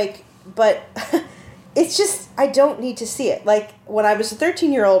 But it's just, I don't need to see it. Like, when I was a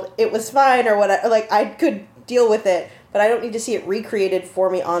 13-year-old, it was fine, or I could deal with it, but I don't need to see it recreated for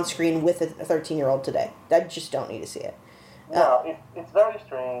me on screen with a 13-year-old today. I just don't need to see it. No, it's very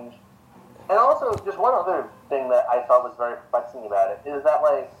strange. And also, just one other thing that I thought was very perplexing about it is that,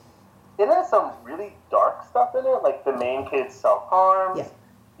 like, it has some really dark stuff in it. Like, the main kid self-harms. Yeah.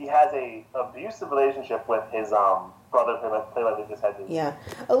 He has a abusive relationship with his brother, played by Lucas Hedges. Yeah.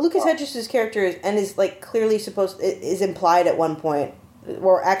 Lucas Hedges' character is like, clearly is implied at one point,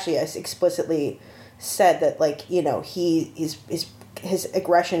 or actually explicitly said that, like, you know, his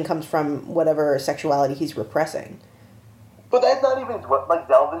aggression comes from whatever sexuality he's repressing. But that's not even, like,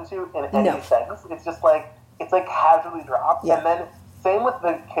 delved into in any sense. It's just, like, it's, like, casually dropped. Yeah. And then, same with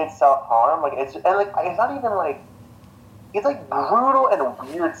the kid's self-harm. Like, it's not even, like, it's, like, brutal and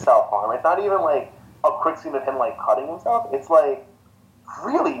weird self-harm. It's not even, like, a quick scene of him, like, cutting himself. It's, like,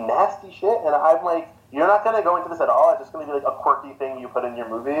 really nasty shit. And I'm, like, you're not going to go into this at all. It's just going to be, like, a quirky thing you put in your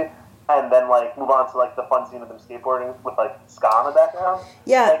movie. And then, like, move on to, like, the fun scene of them skateboarding with, like, ska in the background.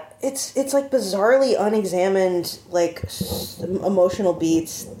 Yeah, like, it's like, bizarrely unexamined, like, emotional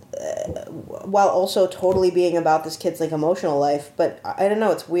beats, while also totally being about this kid's, like, emotional life. But, I don't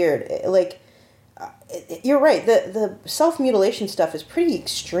know, it's weird. You're right, the self-mutilation stuff is pretty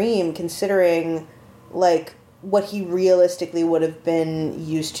extreme, considering, like, what he realistically would have been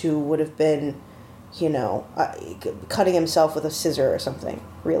used to would have been, you know, cutting himself with a scissor or something,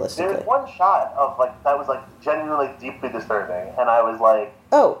 realistically. There's one shot of, like, that was, like, genuinely deeply disturbing, and I was like...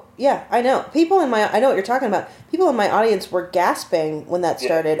 Oh, yeah, I know. I know what you're talking about. People in my audience were gasping when that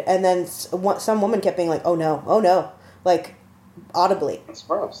started, and then some woman kept being like, oh no, like, audibly. It's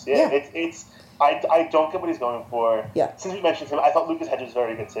gross, yeah. I don't get what he's going for. Yeah. Since we mentioned him, I thought Lucas Hedges was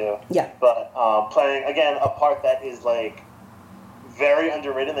very good, too. Yeah. But playing, again, a part that is, like, very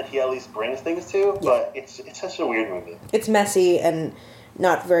underrated that he at least brings things to, but it's such a weird movie. It's messy and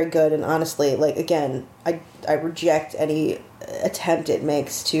not very good, and honestly, like, again, I reject any attempt it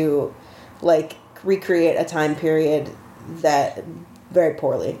makes to, like, recreate a time period that very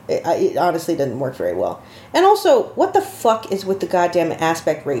poorly. It honestly didn't work very well. And also, what the fuck is with the goddamn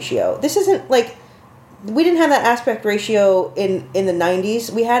aspect ratio? This isn't, like, we didn't have that aspect ratio in the 90s.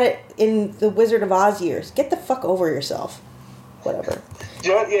 We had it in the Wizard of Oz years. Get the fuck over yourself. Whatever.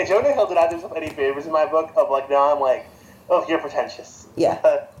 Jonah Hill did not do himself any favors in my book of, like, now I'm like, oh, you're pretentious.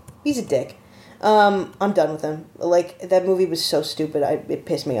 Yeah. He's a dick. I'm done with him. Like, that movie was so stupid, it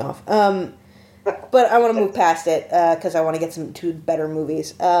pissed me off. But I want to move past it, because I want to get two better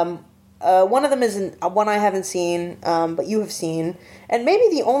movies. One of them is one I haven't seen, but you have seen. And maybe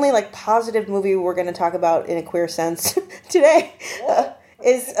the only, like, positive movie we're going to talk about in a queer sense today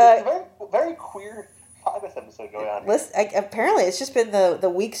is... it's a very, very queer podcast episode going on. Apparently, it's just been the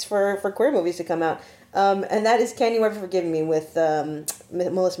weeks for queer movies to come out. And that is Can You Ever Forgive Me with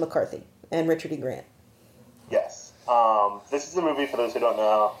Melissa McCarthy and Richard E. Grant. Yes. This is a movie, for those who don't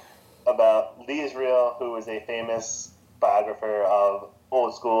know, about Lee Israel, who is a famous biographer of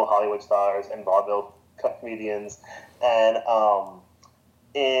old school Hollywood stars and vaudeville comedians. And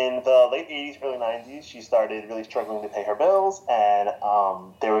in the late 80s, early 90s, she started really struggling to pay her bills, and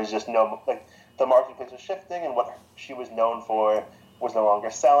there was just no, like, the marketplace was shifting, and what she was known for was no longer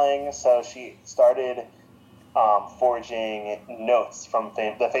selling, so she started forging notes from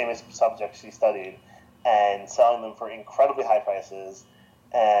the famous subjects she studied and selling them for incredibly high prices,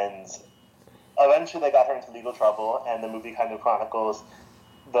 and eventually they got her into legal trouble, and the movie kind of chronicles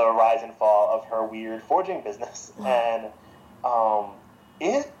the rise and fall of her weird forging business. And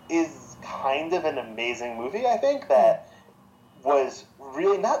it is kind of an amazing movie, I think, that was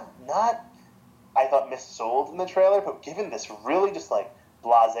really not I thought missold in the trailer, but given this really just, like,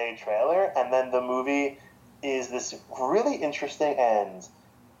 blasé trailer, and then the movie is this really interesting and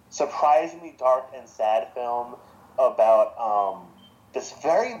surprisingly dark and sad film about this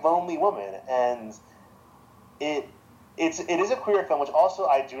very lonely woman, and it is a queer film, which also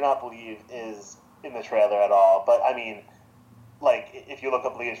I do not believe is in the trailer at all. But I mean, like, if you look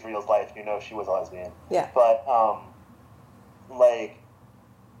up Lee Israel's life, you know she was a lesbian. Yeah. But like,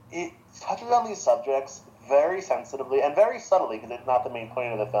 it touches on these subjects very sensitively and very subtly, because it's not the main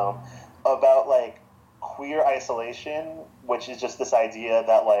point of the film, about, like, queer isolation, which is just this idea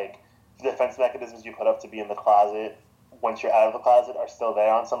that, like, the defense mechanisms you put up to be in the closet once you're out of the closet are still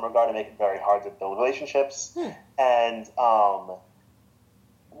there on some regard and make it very hard to build relationships. And,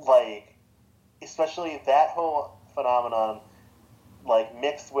 like, especially that whole phenomenon, like,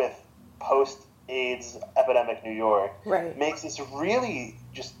 mixed with post-AIDS epidemic New York, makes this really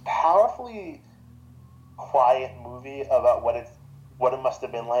just powerfully quiet movie about what it must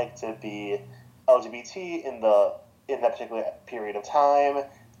have been like to be LGBT in that particular period of time,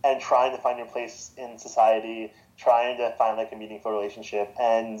 and trying to find your place in society, trying to find like a meaningful relationship.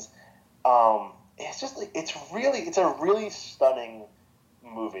 And it's just like it's a really stunning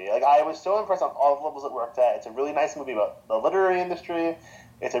movie. Like, I was so impressed on all the levels it worked at. It's a really nice movie about the literary industry.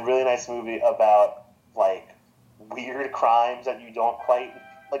 It's a really nice movie about like weird crimes that you don't quite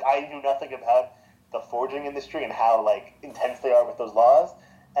like. I knew nothing about the forging industry and how like intense they are with those laws,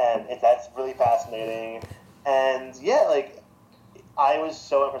 and that's really fascinating. And yeah, like, I was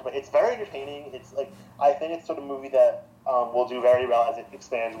so impressed by it. It's very entertaining. It's like, I think it's sort of a movie that will do very well as it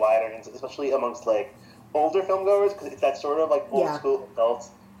expands wider, and especially amongst like older filmgoers, because it's that sort of like old school adult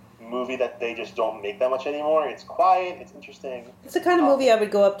movie that they just don't make that much anymore. It's quiet, it's interesting. It's the kind of movie I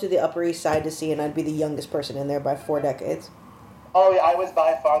would go up to the Upper East Side to see, and I'd be the youngest person in there by 4 decades. Oh yeah, I was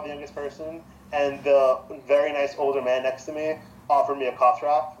by far the youngest person, and the very nice older man next to me offered me a cough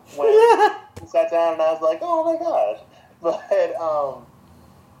drop when we sat down, and I was like, oh my god. But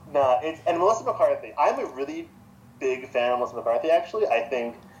and Melissa McCarthy, I'm a really big fan of Melissa McCarthy, actually. I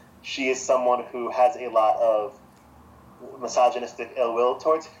think she is someone who has a lot of misogynistic ill will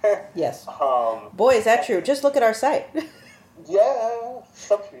towards her. Yes. Boy, is that true. Just look at our site. Yeah,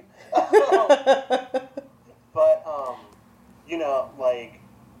 subtweet. But, you know, like,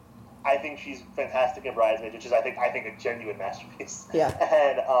 I think she's fantastic in Bridesmaids, which is, I think a genuine masterpiece. Yeah.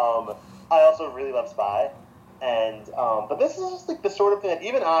 And I also really love Spy. And, but this is just, like, the sort of thing that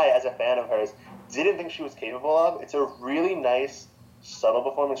even I, as a fan of hers, didn't think she was capable of. It's a really nice, subtle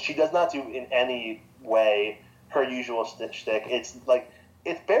performance. She does not do in any way her usual shtick. It's, like,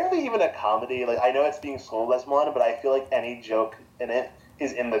 it's barely even a comedy. Like, I know it's being sold as one, but I feel like any joke in it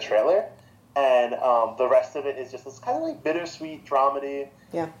is in the trailer. And the rest of it is just this kind of, like, bittersweet dramedy.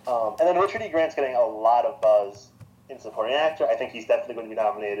 Yeah. And then Richard E. Grant's getting a lot of buzz in supporting actor. I think he's definitely going to be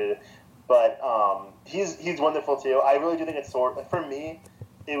nominated. But he's wonderful, too. I really do think it's for me,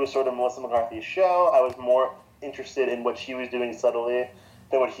 it was sort of Melissa McCarthy's show. I was more interested in what she was doing subtly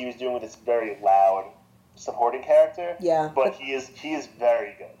than what he was doing with this very loud supporting character. Yeah. But he is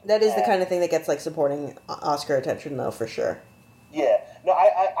very good. That is the kind of thing that gets, like, supporting Oscar attention, though, for sure. Yeah. No,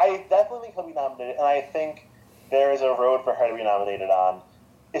 I definitely think he'll be nominated, and I think there is a road for her to be nominated on,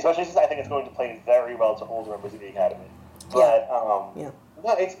 especially since I think it's going to play very well to older members of the Academy. But,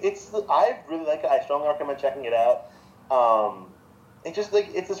 no, it's I really like it. I strongly recommend checking it out. It's just, like,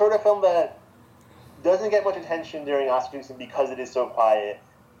 it's the sort of film that doesn't get much attention during Oscar season because it is so quiet,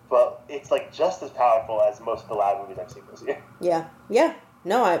 but it's, like, just as powerful as most of the loud movies I've seen this year. Yeah. Yeah.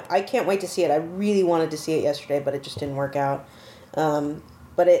 No, I can't wait to see it. I really wanted to see it yesterday, but it just didn't work out.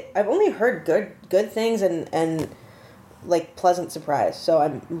 But I've only heard good things and like pleasant surprise, so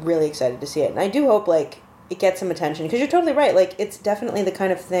I'm really excited to see it. And I do hope like it gets some attention, because you're totally right. Like, it's definitely the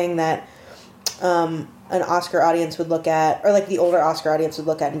kind of thing that an Oscar audience would look at, or like the older Oscar audience would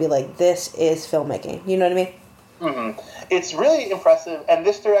look at and be like, this is filmmaking. You know what I mean? Mm-hmm. It's really impressive. And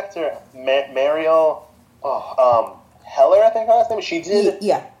this director, Mariel Heller, I think her last name. She did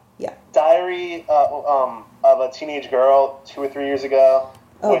Diary of a Teenage Girl 2 or 3 years ago.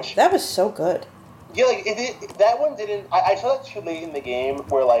 Oh, that was so good. Yeah, like, that one didn't... I saw that too late in the game,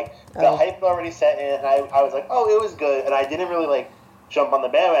 where, like, the hype had already set in, and I was like, oh, it was good, and I didn't really, like, jump on the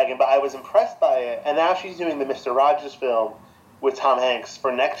bandwagon, but I was impressed by it, and now she's doing the Mr. Rogers film with Tom Hanks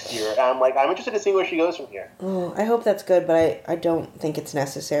for next year, and I'm like, I'm interested to see where she goes from here. Oh, I hope that's good, but I don't think it's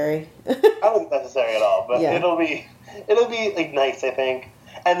necessary. I don't think it's necessary at all, but it'll be, like, nice, I think.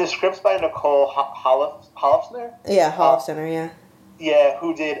 And the script's by Nicole Holofcener? Yeah, Holofcener, yeah. Yeah,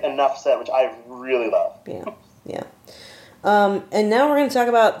 who did Enough Said, which I really love. Yeah. And now we're going to talk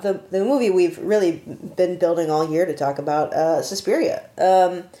about the movie we've really been building all year to talk about, Suspiria.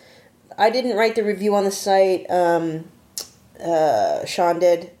 I didn't write the review on the site. Sean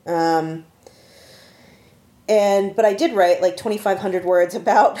did. But I did write like 2,500 words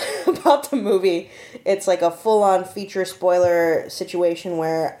about the movie. It's like a full-on feature spoiler situation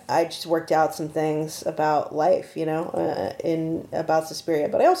where I just worked out some things about life, you know, about Suspiria.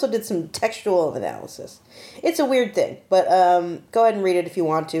 But I also did some textual analysis. It's a weird thing, but go ahead and read it if you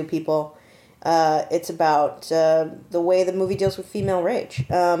want to, people. It's about the way the movie deals with female rage.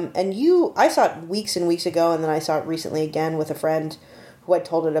 I saw it weeks and weeks ago, and then I saw it recently again with a friend who I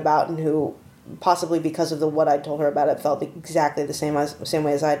told it about and who possibly because of what I told her about it felt exactly the same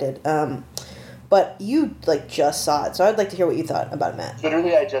way as I did. But you like just saw it, so I'd like to hear what you thought about it, Matt.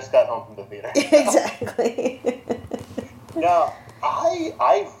 Literally, I just got home from the theater. Exactly. No,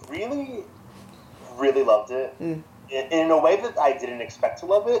 I really, really loved it in a way that I didn't expect to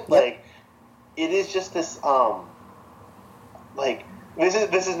love it. Yep. Like, it is just this like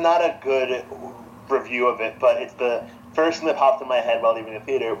this is not a good review of it, but it's the first thing that popped in my head while leaving the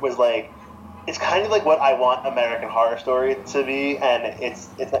theater was like, it's kind of like what I want American Horror Story to be, and it's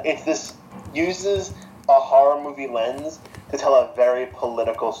this uses a horror movie lens to tell a very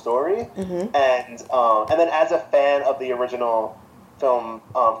political story, and then as a fan of the original film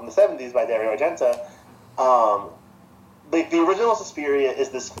from the 70s by Dario Argento, the original Suspiria is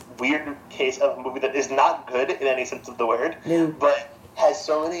this weird case of a movie that is not good in any sense of the word, but has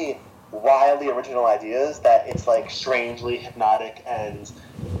so many wildly original ideas that it's like strangely hypnotic and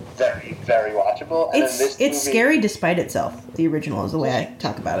very, very watchable. And it's movie, scary despite itself. The original is the way I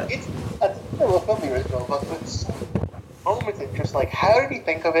talk about it. It's a terrible film, the original, but it's so moments of just like, how did he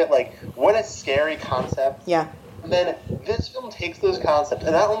think of it? Like, what a scary concept. Yeah. And then this film takes those concepts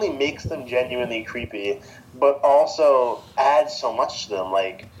and not only makes them genuinely creepy, but also adds so much to them.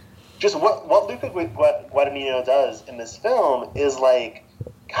 Like, just what Luca Guadagnino does in this film is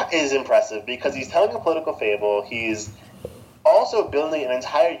impressive because he's telling a political fable. He's also building an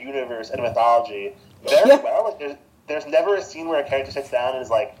entire universe and mythology very well. Like, there's never a scene where a character sits down and is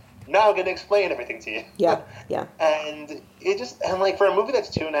like, now I'm going to explain everything to you. Yeah. And it just, and like for a movie that's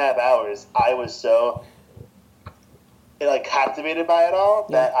 2.5 hours, I was so like captivated by it all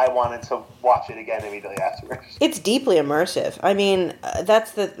that I wanted to watch it again immediately afterwards. It's deeply immersive. I mean,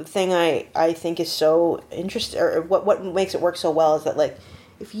 that's the thing I think is so interesting, or what makes it work so well is that, like,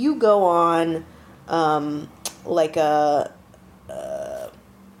 if you go on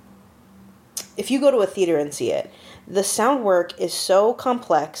if you go to a theater and see it, the sound work is so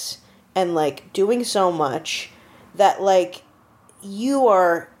complex and like doing so much that like you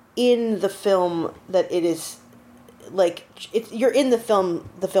are in the film, that it is like you're in the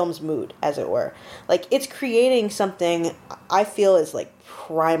film's mood, as it were. Like, it's creating something I feel is like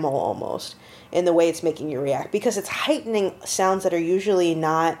primal almost in the way it's making you react, because it's heightening sounds that are usually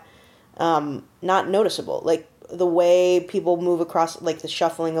not noticeable, like the way people move across, like the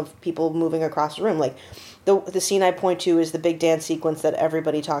shuffling of people moving across the room. Like the scene I point to is the big dance sequence that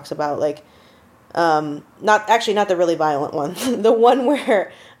everybody talks about, like not the really violent one, the one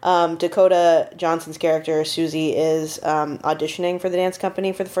where Dakota Johnson's character Susie is auditioning for the dance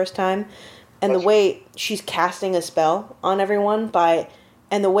company for the first time, and the way she's casting a spell on everyone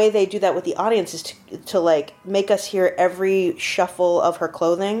and the way they do that with the audience is to like make us hear every shuffle of her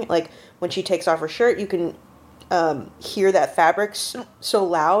clothing. Like when she takes off her shirt, you can hear that fabric so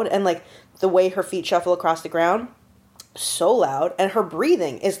loud, and like the way her feet shuffle across the ground, so loud, and her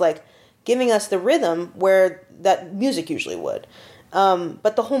breathing is like giving us the rhythm where that music usually would.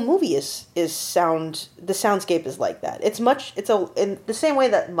 But the whole movie is sound. The soundscape is like that. It's in the same way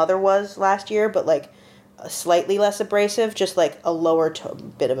that Mother was last year, but like slightly less abrasive, just like a lower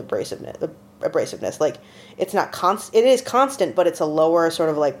bit of abrasiveness. Like, it's not constant. It is constant, but it's a lower sort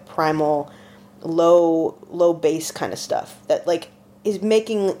of like primal, low bass kind of stuff that like is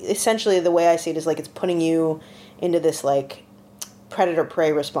making, essentially the way I see it is like it's putting you into this like predator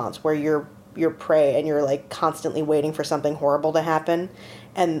prey response where you're prey and you're like constantly waiting for something horrible to happen,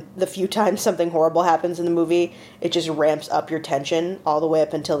 and the few times something horrible happens in the movie, it just ramps up your tension all the way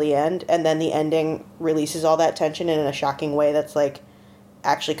up until the end, and then the ending releases all that tension in a shocking way that's like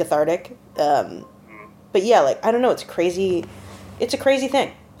actually cathartic. But yeah, like, I don't know, it's a crazy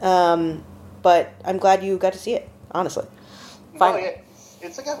thing, but I'm glad you got to see it, honestly.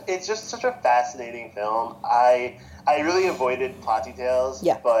 It's just such a fascinating film. I really avoided plot details,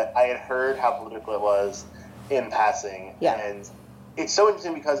 but I had heard how political it was in passing. Yeah. And it's so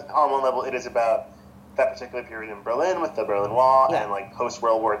interesting because on one level it is about that particular period in Berlin with the Berlin Wall and like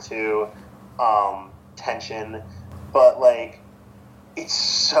post-World War II tension. But like, it's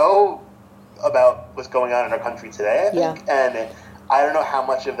so about what's going on in our country today, I think. And I don't know how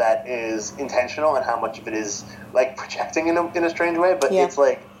much of that is intentional and how much of it is like projecting in a strange way, but it's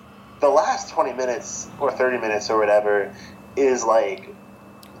like the last 20 minutes or 30 minutes or whatever is like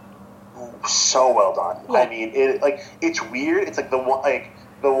so well done. I mean, it's weird. It's like the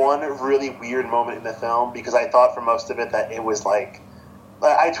one really weird moment in the film, because I thought for most of it that it was like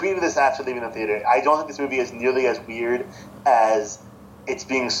I tweeted this after leaving the theater. I don't think this movie is nearly as weird as it's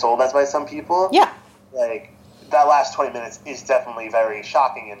being sold as by some people. Yeah. Like, that last 20 minutes is definitely very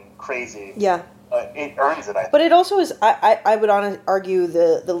shocking and crazy. Yeah. it earns it, I think. But it also is, I would argue,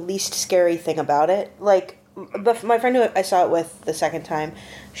 the least scary thing about it. Like, my friend who I saw it with the second time,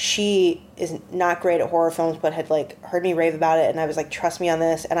 she is not great at horror films, but had, like, heard me rave about it, and I was like, trust me on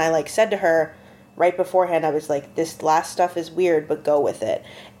this. And I, like, said to her right beforehand, I was like, this last stuff is weird, but go with it.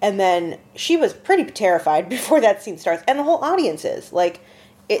 And then she was pretty terrified before that scene starts, and the whole audience is. Like,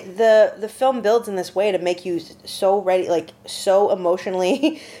 the film builds in this way to make you so ready, like, so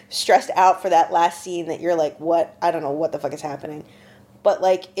emotionally stressed out for that last scene that you're like, what? I don't know what the fuck is happening. But,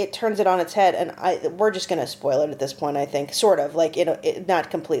 like, it turns it on its head, and we're just going to spoil it at this point, I think. Sort of. Like, not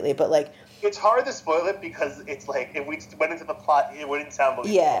completely, but, like... It's hard to spoil it because it's, like, if we went into the plot, it wouldn't sound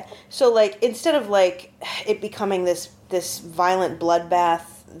believable. Yeah. So, like, instead of, like, it becoming this violent bloodbath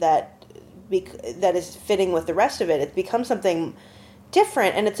that is fitting with the rest of it, it becomes something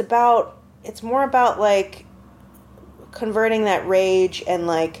different, and it's more about, like, converting that rage and,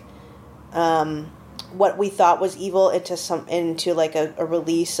 like, what we thought was evil into like a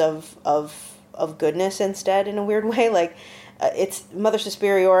release of goodness instead, in a weird way. Like, it's Mother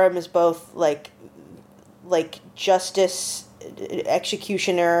Superiorum is both like justice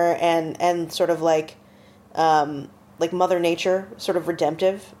executioner and sort of like Mother Nature, sort of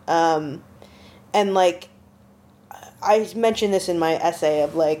redemptive. And like I mentioned this in my essay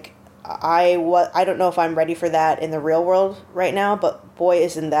of like I don't know if I'm ready for that in the real world right now, but boy,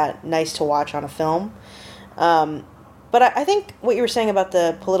 isn't that nice to watch on a film. But I think what you were saying about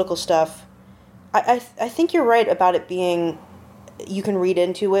the political stuff, I think you're right about it being, you can read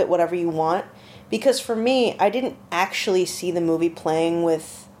into it whatever you want. Because for me, I didn't actually see the movie playing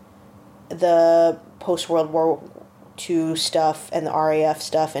with the post-World War II stuff and the RAF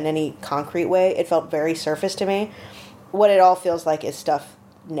stuff in any concrete way. It felt very surface to me. What it all feels like is stuff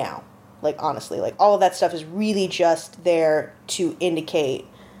now. Like, honestly, like, all of that stuff is really just there to indicate,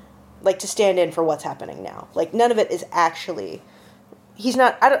 like, to stand in for what's happening now. Like, none of it is actually, he's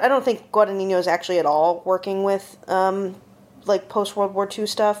not, I don't think Guadagnino is actually at all working with, like, post-World War II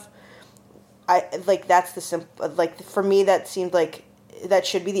stuff. That's like, for me, that seemed like, that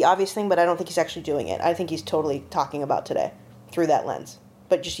should be the obvious thing, but I don't think he's actually doing it. I think he's totally talking about today through that lens,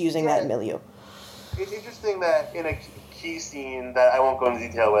 but just using that milieu. It's interesting that in a key scene that I won't go into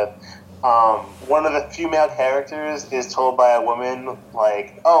detail with, one of the female characters is told by a woman,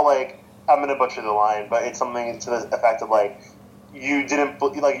 like, oh, like, I'm going to butcher the line, but it's something to the effect of, like, you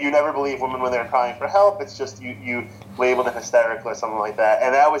never believe women when they're crying for help, it's just you label them hysterical or something like that.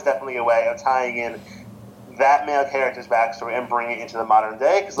 And that was definitely a way of tying in that male character's backstory and bringing it into the modern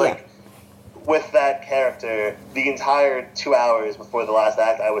day, because, like, with that character, the entire 2 hours before the last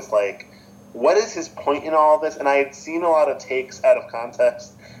act, I was like, what is his point in all of this? And I had seen a lot of takes out of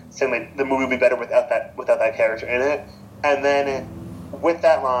context saying like the movie would be better without that character in it. And then with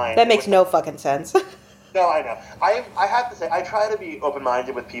that line, that makes no fucking sense. No, I know. I have to say, I try to be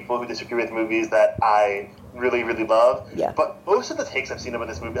open-minded with people who disagree with movies that I really, really love. Yeah. But most of the takes I've seen about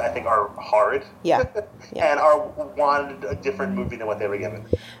this movie, I think, are hard. Yeah. And wanted a different movie than what they were given.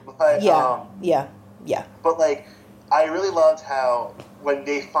 But, yeah. But, like, I really loved how when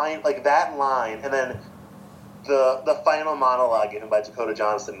they find, like, that line, and then the final monologue given by Dakota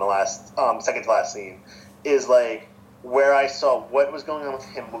Johnson in the last, second to last scene, is, like, where I saw what was going on with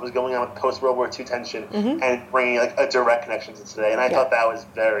him, what was going on with post-World War II tension, and bringing, like, a direct connection to today. And I thought that was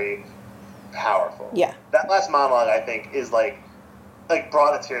very powerful. Yeah. That last monologue, I think, is, like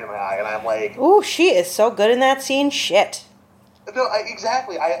brought a tear to my eye, and I'm like... Ooh, she is so good in that scene. Shit. No,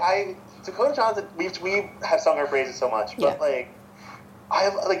 exactly. Dakota Johnson, we have sung her praises so much, but,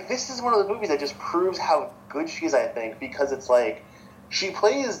 this is one of the movies that just proves how good she is, I think, because it's, like, she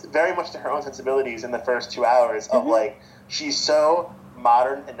plays very much to her own sensibilities in the first 2 hours of, like, she's so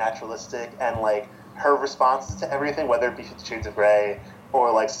modern and naturalistic, and, like, her responses to everything, whether it be 50 Shades of Grey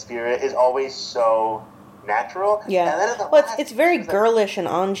or, like, Spirit, is always so natural. Yeah. And then it's very girlish and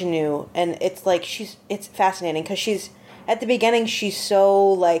ingenue, and it's, like, it's fascinating, because at the beginning, she's so,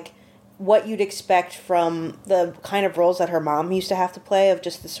 like, what you'd expect from the kind of roles that her mom used to have to play, of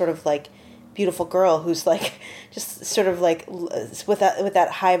just this sort of, like, beautiful girl who's, like, just sort of, like, with that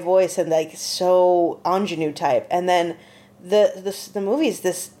high voice and, like, so ingenue type. And then the movie's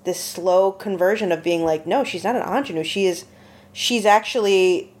this slow conversion of being like, no, she's not an ingenue. She's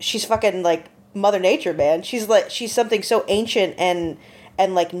fucking, like, Mother Nature, man. She's something so ancient and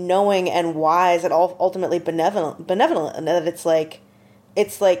like knowing and wise and ultimately benevolent, and that it's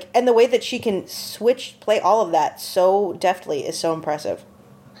like, and the way that she can play all of that so deftly is so impressive.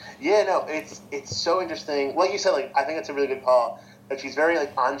 Yeah, no, it's so interesting. Like you said, like, I think it's a really good call. Like, she's very,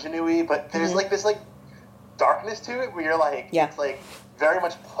 like, ingenue-y, but there's, like, this, like, darkness to it where you're, like, it's, like, very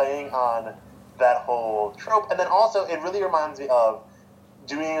much playing on that whole trope. And then also, it really reminds me of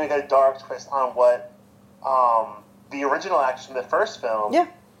doing like a dark twist on what the original actress from the first film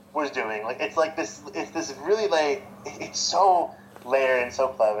was doing. Like it's this really like it's so layered and so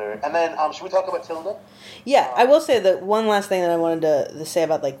clever. And then should we talk about Tilda? Yeah, I will say that one last thing that I wanted to say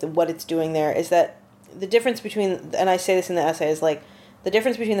about like what it's doing there is that the difference between, and I say this in the essay, is like the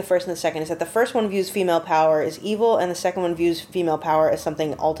difference between the first and the second is that the first one views female power as evil, and the second one views female power as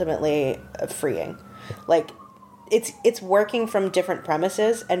something ultimately freeing. Like it's working from different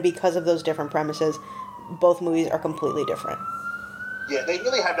premises, and because of those different premises, both movies are completely different. Yeah, they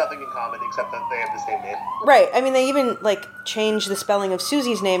really have nothing in common except that they have the same name. Right. I mean, they even like changed the spelling of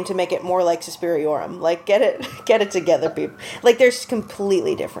Susie's name to make it more like Suspiriorum. Like, get it together, people. Like, there's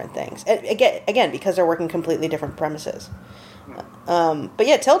completely different things. Again, because they're working completely different premises. But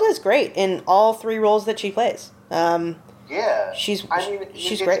yeah, Tilda is great in all three roles that she plays. Yeah, she's great.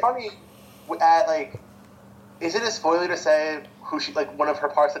 It's funny. Is it a spoiler to say who she one of her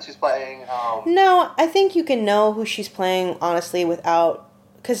parts that she's playing? No, I think you can know who she's playing honestly without,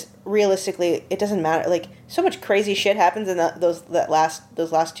 because realistically, it doesn't matter. Like, so much crazy shit happens in those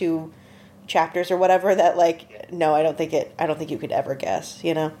last two chapters or whatever that no, I don't think you could ever guess.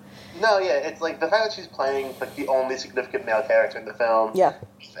 You know. No, yeah, it's like the fact that she's playing like the only significant male character in the film. Yeah.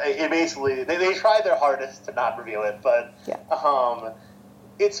 It basically they try their hardest to not reveal it, but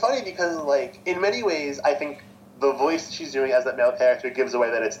it's funny because in many ways I think the voice she's doing as that male character gives away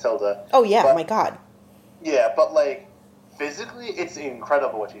that it's Tilda. Oh yeah, my God. Yeah, but physically it's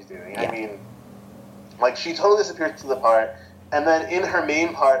incredible what she's doing. Yeah. I mean, she totally disappears to the part, and then in her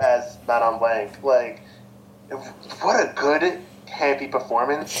main part as Madame Blanc, what a good campy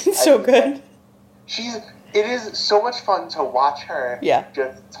performance. So good. It is so much fun to watch her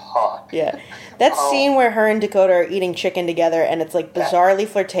just talk. Yeah. That scene where her and Dakota are eating chicken together and it's bizarrely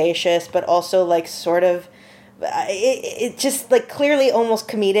flirtatious, but also sort of it just clearly almost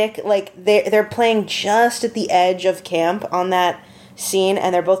comedic. They're playing just at the edge of camp on that scene,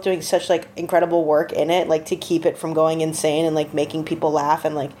 and they're both doing such incredible work in it, to keep it from going insane and making people laugh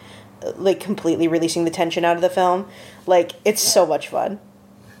and completely releasing the tension out of the film. It's so much fun.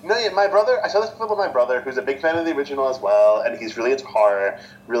 No, yeah, my brother, I saw this film with my brother, who's a big fan of the original as well, and he's really into horror,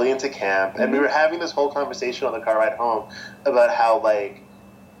 really into camp, and we were having this whole conversation on the car ride home about how,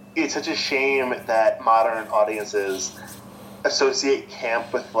 it's such a shame that modern audiences associate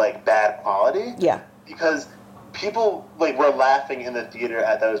camp with, bad quality. Yeah. Because people, were laughing in the theater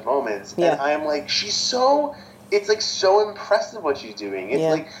at those moments, and I'm it's so impressive what she's doing.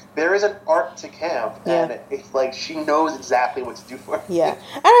 It's there is an art to camp, and it's she knows exactly what to do for it. Yeah,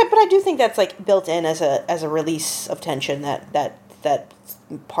 but I do think that's built in as a release of tension, that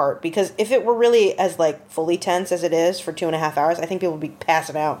part, because if it were really as fully tense as it is for 2.5 hours, I think people would be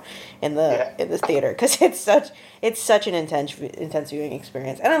passing out in the theater, because it's such an intense viewing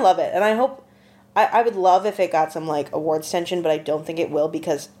experience, and I love it, and I hope. I would love if it got some awards tension, but I don't think it will,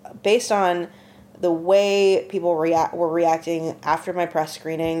 because based on the way people were reacting after my press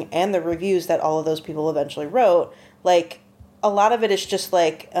screening and the reviews that all of those people eventually wrote, a lot of it is just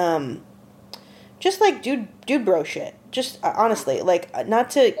dude bro shit. Just honestly,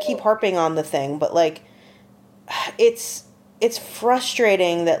 not to keep harping on the thing, but it's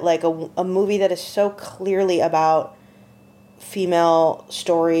frustrating that a movie that is so clearly about female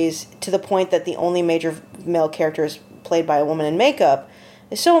stories, to the point that the only major male character is played by a woman in makeup,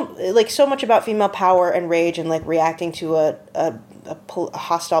 is so much about female power and rage and reacting to a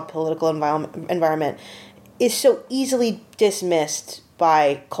hostile political environment, is so easily dismissed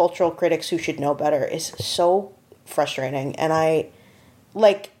by cultural critics who should know better, is so frustrating. And I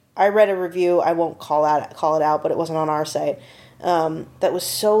read a review, I won't call it out, but it wasn't on our site, that was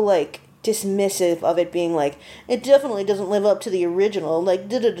so dismissive of it being it definitely doesn't live up to the original,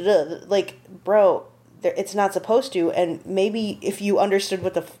 bro, it's not supposed to. And maybe if you understood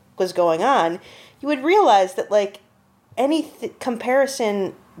what was going on, you would realize that any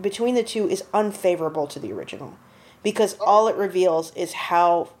comparison between the two is unfavorable to the original, because all it reveals is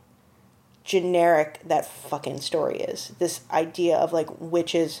how generic that fucking story is. This idea of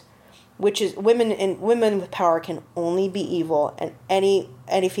witches, women with power can only be evil, and any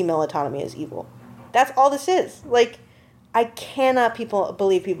female autonomy is evil. That's all this is. I cannot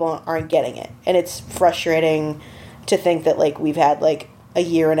believe people aren't getting it, and it's frustrating to think that we've had a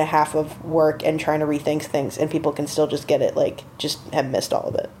year and a half of work and trying to rethink things, and people can still just get it, just have missed all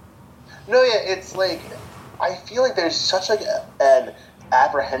of it. No, yeah, it's I feel there's such an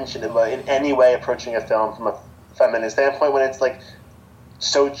apprehension in any way approaching a film from a feminist standpoint when it's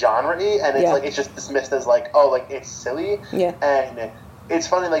so genre-y, and it's it's just dismissed as it's silly, and it's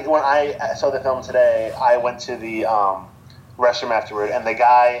funny, like, when I saw the film today, I went to the restroom afterward, and the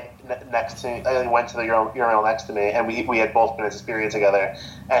guy next to me, went to the urinal next to me, and we had both been in Suspiria together,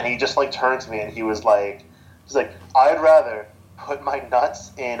 and he just, like, turned to me, and he was like, I'd rather put my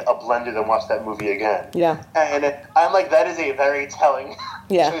nuts in a blender than watch that movie again. Yeah. And I'm like, that is a very telling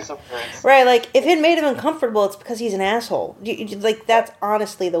choice of words. Right, like, if it made him uncomfortable, it's because he's an asshole. Like, that's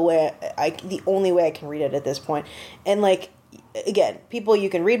honestly the only way I can read it at this point. And, like, again, people, you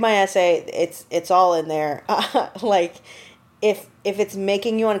can read my essay, it's all in there. Like, if it's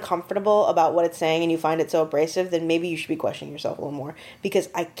making you uncomfortable about what it's saying and you find it so abrasive, then maybe you should be questioning yourself a little more. Because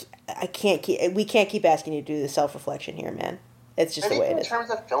we can't keep asking you to do the self-reflection here, man. It's just the way it is. In terms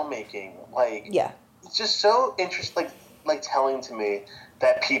of filmmaking, like, yeah, it's just so interesting, like telling to me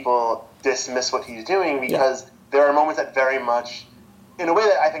that people dismiss what he's doing because there are moments that very much, in a way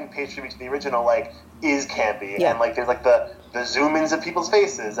that I think pays tribute to the original, like, is campy, and like there's like the zoom ins of people's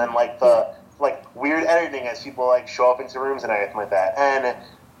faces and like the like weird editing as people like show up into rooms and everything like that, and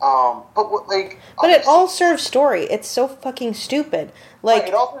but it all serves story. It's so fucking stupid. Like,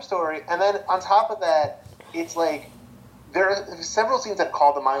 it all serves story, and then on top of that, it's like there are several scenes that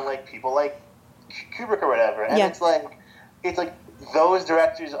call to mind like people like Kubrick or whatever, and it's like those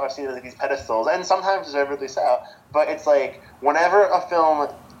directors are seen as like these pedestals, and sometimes deservedly so. But it's like whenever a film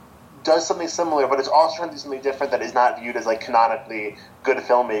does something similar, but it's also trying to do something different that is not viewed as like canonically good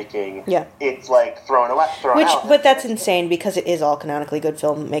filmmaking. Yeah, it's like thrown out. But that's insane because it is all canonically good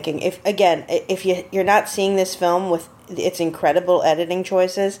filmmaking. If you're not seeing this film with its incredible editing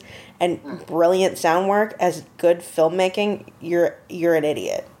choices and brilliant sound work as good filmmaking, you're an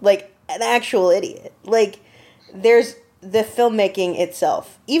idiot, like an actual idiot. Like, there's the filmmaking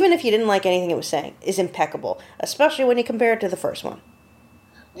itself, even if you didn't like anything it was saying, is impeccable, especially when you compare it to the first one.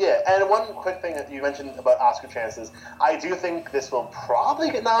 Yeah, and one quick thing that you mentioned about Oscar chances, I do think this will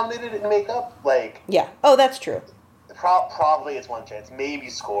probably get nominated in makeup. Like, yeah, oh, that's true. Probably it's one chance, maybe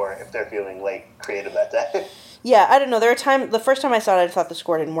score if they're feeling like creative that day. Yeah, I don't know. The first time I saw it, I thought the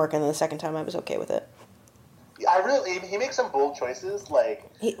score didn't work, and then the second time I was okay with it. He makes some bold choices. Like,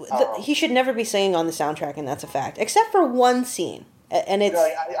 he should never be singing on the soundtrack, and that's a fact, except for one scene, and it's.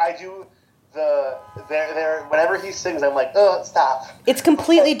 I do. Whenever he sings, I'm like, oh, stop. It's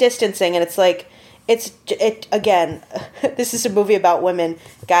completely distancing, and it's like, again, this is a movie about women.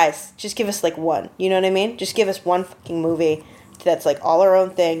 Guys, just give us like one. You know what I mean? Just give us one fucking movie that's like all our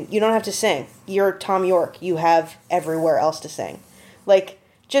own thing. You don't have to sing. You're Tom York. You have everywhere else to sing. Like,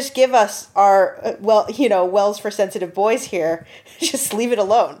 just give us our, Wells for Sensitive Boys here. Just leave it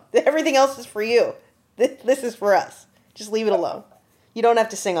alone. Everything else is for you. This is for us. Just leave it alone. You don't have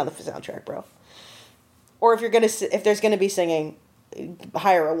to sing on the soundtrack, bro. Or if there's gonna be singing,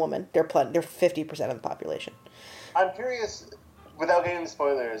 hire a woman. They're 50% of the population. I'm curious, without getting into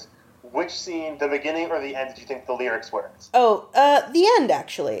spoilers, which scene, the beginning or the end, did you think the lyrics worked? Oh, the end,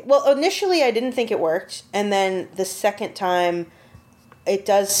 actually. Well, initially I didn't think it worked, and then the second time, it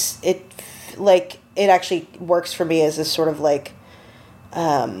actually works for me as a sort of like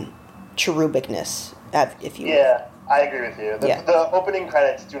cherubicness, if you will. Yeah. I agree with you. The opening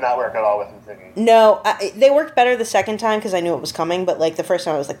credits do not work at all with him singing. No, they worked better the second time because I knew it was coming, but like the first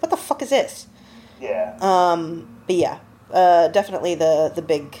time I was like, what the fuck is this? Yeah. But yeah, definitely the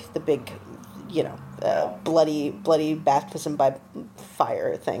big, bloody baptism by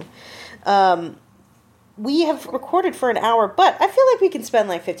fire thing. We have recorded for an hour, but I feel like we can spend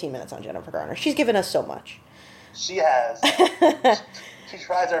like 15 minutes on Jennifer Garner. She's given us so much. She has. She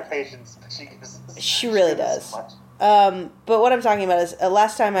tries our patience, but she really does. So much. But what I'm talking about is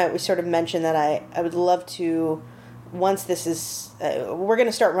last time we sort of mentioned that I would love to, once this is, we're going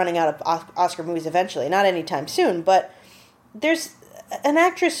to start running out of Oscar movies eventually, not anytime soon, but there's an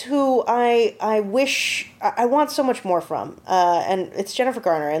actress who I want so much more from, and it's Jennifer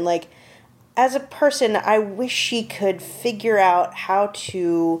Garner, and like, as a person, I wish she could figure out how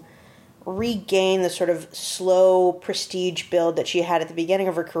to regain the sort of slow prestige build that she had at the beginning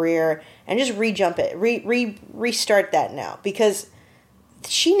of her career and just restart that now, because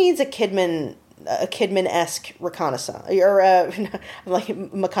she needs a Kidman-esque reconnaissance, or like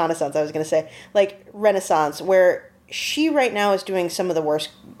reconnaissance, I was going to say, like Renaissance, where she right now is doing some of the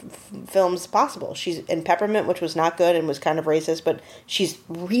worst films possible. She's in Peppermint, which was not good and was kind of racist, but she's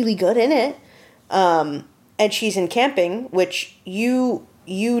really good in it. And she's in Camping, which you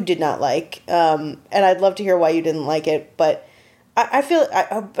did not like, and I'd love to hear why you didn't like it, but I feel,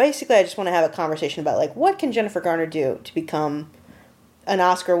 basically I just want to have a conversation about, like, what can Jennifer Garner do to become an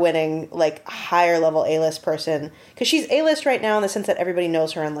Oscar-winning, like, higher-level A-list person? Because she's A-list right now in the sense that everybody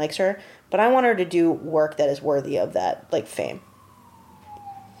knows her and likes her, but I want her to do work that is worthy of that, like, fame.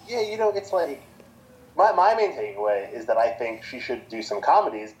 Yeah, it's like my main takeaway is that I think she should do some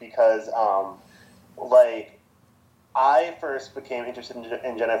comedies because, like, I first became interested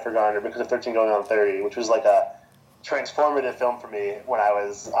in Jennifer Garner because of 13 Going on 30, which was like a transformative film for me when I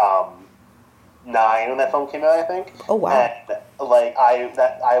was 9 when that film came out, I think. Oh wow! And like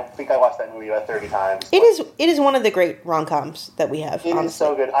I think I watched that movie about 30 times. It is one of the great rom-coms that we have. It honestly. is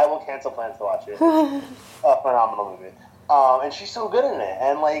so good. I will cancel plans to watch it. A phenomenal movie. And she's so good in it,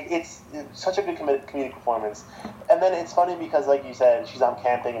 and like it's such a good comedic performance. And then it's funny because, like you said, she's on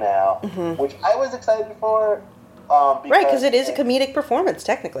Camping now, which I was excited for. Because it is a comedic performance,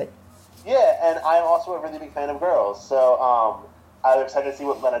 technically. Yeah, and I'm also a really big fan of Girls, so I'm excited to see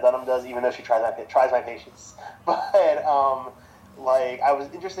what Lena Dunham does, even though she tries my patience. But like I was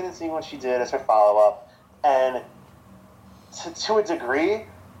interested in seeing what she did as her follow up, and to a degree,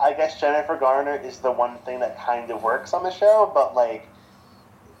 I guess Jennifer Garner is the one thing that kind of works on the show, but like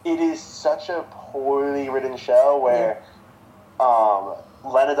it is such a poorly written show where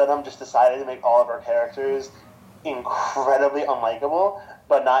Lena Dunham just decided to make all of her characters incredibly unlikable,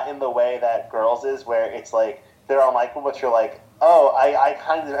 but not in the way that Girls is, where it's like they're unlikable, but you're like, oh, I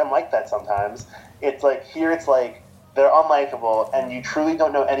kind of am like that sometimes. It's like here, it's like they're unlikable, and you truly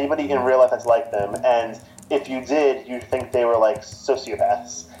don't know anybody in real life that's like them, and if you did, you'd think they were like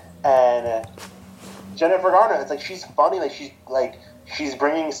sociopaths. And Jennifer Garner, it's like she's funny, like she's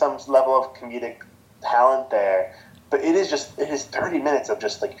bringing some level of comedic talent there, but it is 30 minutes of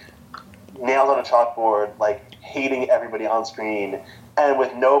just like nails on a chalkboard, like hating everybody on screen, and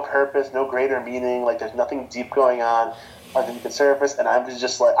with no purpose, no greater meaning. Like there's nothing deep going on underneath the surface, and I'm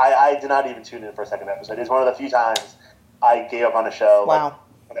just like I did not even tune in for a second episode. It's one of the few times I gave up on a show. Wow,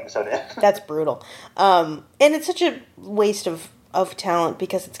 like, an episode in. That's brutal, and it's such a waste of talent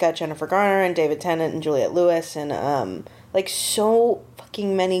because it's got Jennifer Garner and David Tennant and Juliette Lewis and like so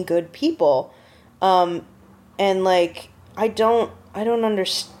fucking many good people, and like I don't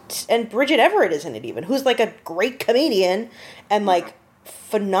understand. And Bridget Everett is in it even, who's like a great comedian and like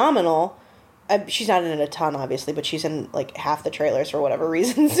phenomenal. She's not in it a ton, obviously, but she's in like half the trailers for whatever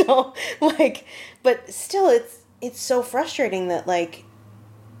reason. So like, but still, it's so frustrating that like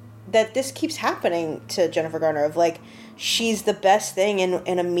that this keeps happening to Jennifer Garner. Of like, she's the best thing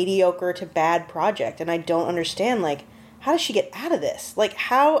in a mediocre to bad project, and I don't understand like how does she get out of this? Like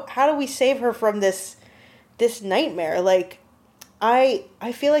how do we save her from this nightmare? Like.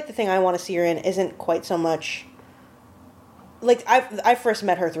 I feel like the thing I want to see her in isn't quite so much... Like, I first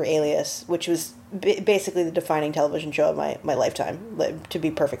met her through Alias, which was basically the defining television show of my lifetime, to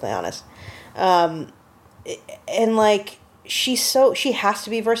be perfectly honest. And, like, she has to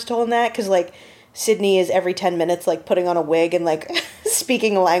be versatile in that, because, like, Sydney is every 10 minutes, like, putting on a wig and, like,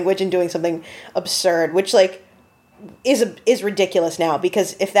 speaking a language and doing something absurd, which, like, is ridiculous now,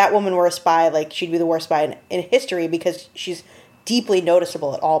 because if that woman were a spy, like, she'd be the worst spy in history, because she's deeply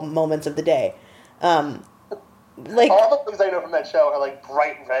noticeable at all moments of the day. Like all the things I know from that show are like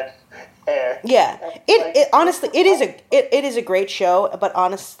bright red hair. Yeah, it honestly it is a great show, but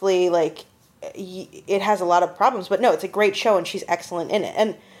honestly, like it has a lot of problems. But no, it's a great show, and she's excellent in it.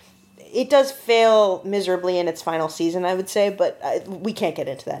 And it does fail miserably in its final season, I would say, but we can't get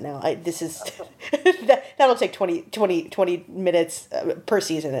into that now. This is that'll take 20 minutes per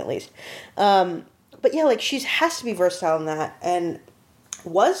season at least. But yeah, like, she has to be versatile in that, and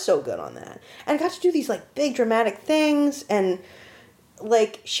was so good on that. And got to do these, like, big dramatic things, and,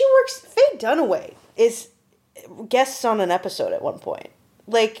 like, she works... Faye Dunaway is guests on an episode at one point.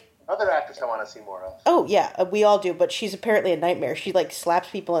 Like... Another actress I want to see more of. Oh, yeah, we all do, but she's apparently a nightmare. She, like, slaps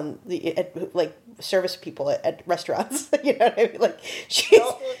people and, like, service people at restaurants. You know what I mean? Like, she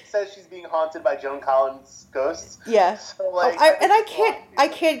also says she's being haunted by Joan Collins' ghosts. Yeah. So, like... I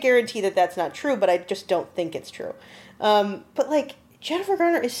can't guarantee that that's not true, but I just don't think it's true. But, like, Jennifer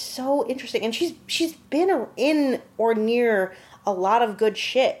Garner is so interesting, and she's been in or near a lot of good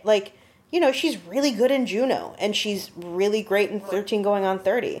shit. Like... You know, she's really good in Juno, and she's really great in 13 Going on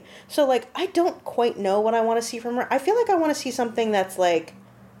 30. So, like, I don't quite know what I want to see from her. I feel like I want to see something that's, like,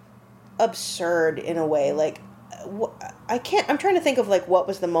 absurd in a way. Like, I'm trying to think of, like, what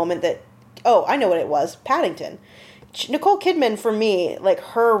was the moment that... Oh, I know what it was. Paddington. Nicole Kidman, for me, like,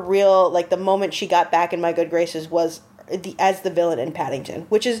 her real... Like, the moment she got back in my good graces was as the villain in Paddington,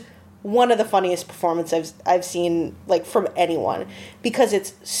 which is... one of the funniest performances I've seen, like, from anyone, because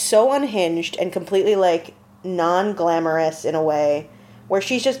it's so unhinged and completely, like, non-glamorous in a way, where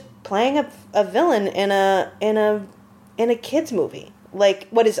she's just playing a villain in a kids movie, like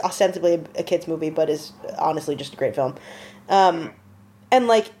what is ostensibly a kids movie, but is honestly just a great film, And,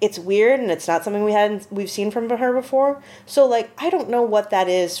 like, it's weird, and it's not something we've seen from her before. So, like, I don't know what that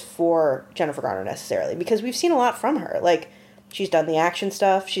is for Jennifer Garner necessarily, because we've seen a lot from her. Like, she's done the action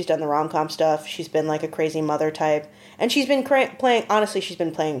stuff, she's done the rom-com stuff, she's been, like, a crazy mother type. And she's been she's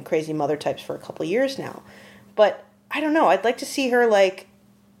been playing crazy mother types for a couple years now. But, I don't know, I'd like to see her, like,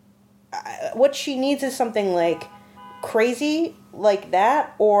 what she needs is something, like, crazy like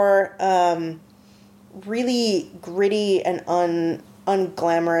that, or, really gritty and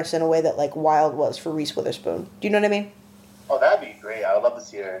unglamorous in a way that, like, Wild was for Reese Witherspoon. Do you know what I mean? Oh, that'd be great. I would love to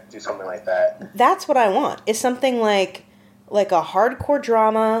see her do something like that. That's what I want. Is something like a hardcore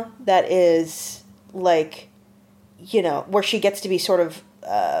drama that is, like, you know, where she gets to be sort of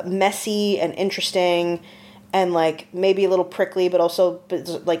messy and interesting and, like, maybe a little prickly, but also,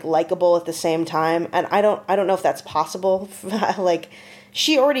 like, likable at the same time. And I don't know if that's possible. Like,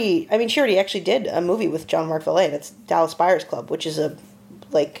 she already actually did a movie with Jean-Marc Vallée. That's Dallas Buyers Club, which is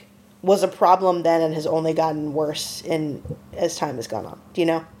was a problem then and has only gotten worse as time has gone on. Do you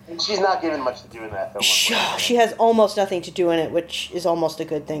know? And she's not given much to do in that film. She has almost nothing to do in it, which is almost a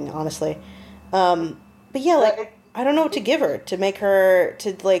good thing, honestly. But yeah, like, I don't know what to give her to make her,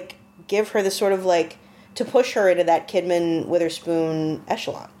 to, like, give her the sort of, like, to push her into that Kidman Witherspoon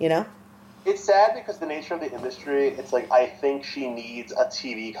echelon, you know? It's sad because the nature of the industry, it's like, I think she needs a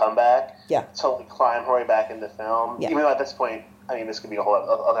TV comeback to, like, climb her way back into film. Yeah. Even though at this point, I mean, this could be a whole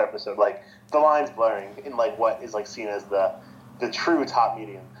other episode, like, the line's blurring in, like, what is, like, seen as the true top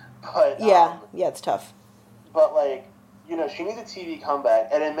medium. But yeah, it's tough. But, like, you know, she needs a TV comeback,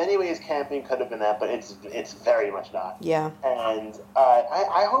 and in many ways, Camping could have been that, but it's very much not. Yeah. And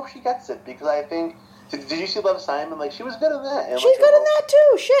I hope she gets it, because I think... Did you see Love, Simon? Like, she was good in that. And, she's good in that,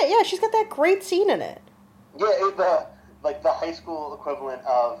 too. Shit, yeah, she's got that great scene in it. Yeah, the high school equivalent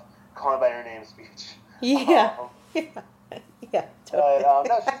of Call Me By Your Name speech. Yeah. Yeah, totally. But,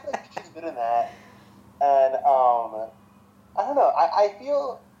 no, she's good in that. And, I don't know, I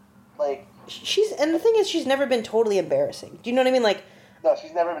feel like... And the thing is, she's never been totally embarrassing. Do you know what I mean? Like... No,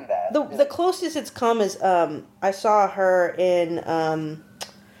 she's never been bad. The closest it's come is, I saw her in,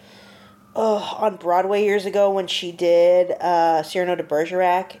 on Broadway years ago when she did Cyrano de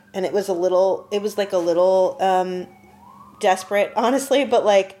Bergerac, and it was a little desperate, honestly, but,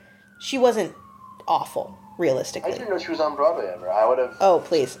 like, she wasn't awful, realistically. I didn't know she was on Broadway ever. I would have... Oh,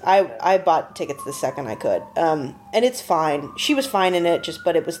 please. I bought tickets the second I could. And it's fine. She was fine in it,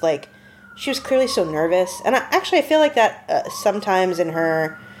 but it was, like, she was clearly so nervous. And I feel like that sometimes in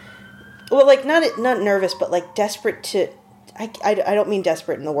her... Well, like, not nervous, but, like, desperate to... I don't mean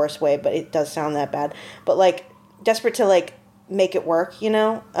desperate in the worst way, but it does sound that bad. But, like, desperate to, like, make it work, you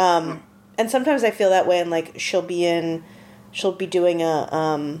know? And sometimes I feel that way, and, like, she'll be doing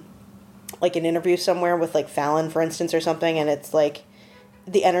like, an interview somewhere with, like, Fallon, for instance, or something, and it's, like,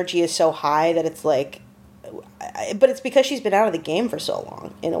 the energy is so high that it's, like... But it's because she's been out of the game for so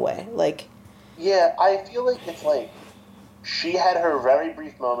long, in a way. Like... Yeah, I feel like it's, like... She had her very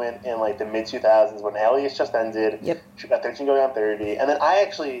brief moment in, like, the mid-2000s when Alias just ended. Yep. She got 13 going on 30. And then I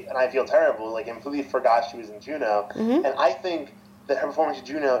feel terrible, like, completely forgot she was in Juno. Mm-hmm. And I think that her performance in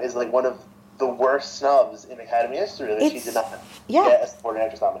Juno is, like, one of the worst snubs in Academy history that she did not get a supporting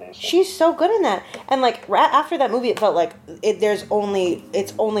actress nomination. She's so good in that. And, like, after that movie, it felt like it's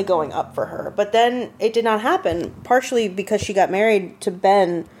only going up for her. But then it did not happen, partially because she got married to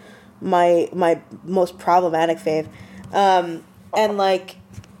Ben, my most problematic fave. And, like,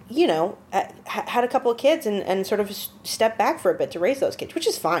 you know, had a couple of kids and sort of stepped back for a bit to raise those kids, which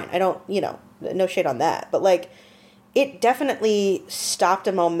is fine. I don't, you know, no shade on that. But, like, it definitely stopped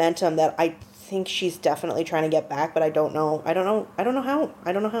a momentum that I think she's definitely trying to get back, but I don't know how.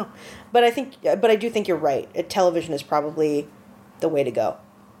 But I do think you're right. Television is probably the way to go.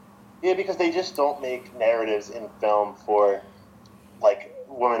 Yeah, because they just don't make narratives in film for, like,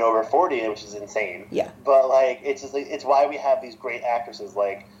 women over 40, which is insane. Yeah. But, like, it's just, like, it's why we have these great actresses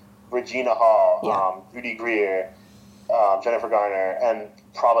like Regina Hall, Judy Greer, Jennifer Garner, and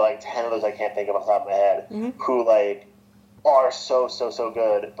probably, like, 10 of those I can't think of off the top of my head, who, like, are so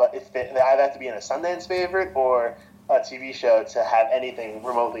good. But they either have to be in a Sundance favorite or a TV show to have anything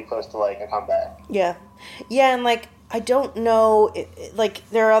remotely close to, like, a comeback. Yeah. Yeah, and, like, I don't know, like,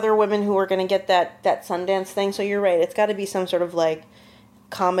 there are other women who are going to get that Sundance thing, so you're right. It's got to be some sort of, like,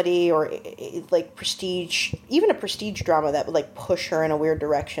 comedy or, like, prestige, even a prestige drama that would, like, push her in a weird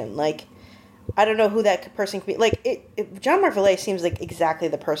direction. Like, I don't know who that person could be. Like, Jean-Marc Vallée seems like exactly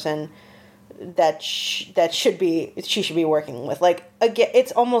the person that she should be working with. Like, again,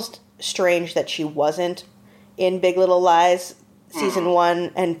 it's almost strange that she wasn't in Big Little Lies season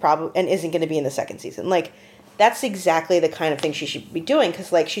 1 and isn't going to be in the second season. Like, that's exactly the kind of thing she should be doing,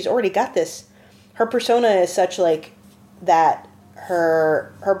 because, like, she's already got this. Her persona is such, like, that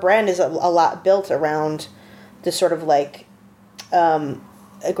her brand is a lot built around the sort of, like,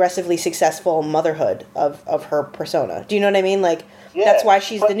 aggressively successful motherhood of her persona. Do you know what I mean? Like, that's why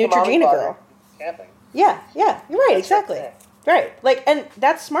she's the Neutrogena girl. Camping. Yeah, you're right, exactly. Right. Like, and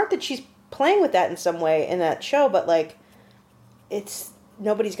that's smart that she's playing with that in some way in that show, but, like,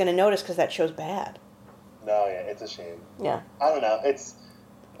 nobody's going to notice because that show's bad. No, yeah, it's a shame. Yeah. I don't know.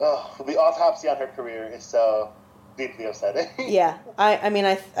 The autopsy on her career is so deeply upsetting. Yeah. I mean,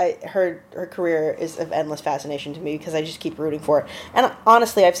 her career is of endless fascination to me because I just keep rooting for it. And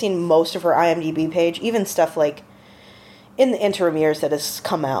honestly, I've seen most of her IMDb page, even stuff like in the interim years that has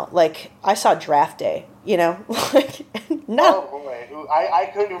come out. Like, I saw Draft Day, you know? Like, no. Oh, boy.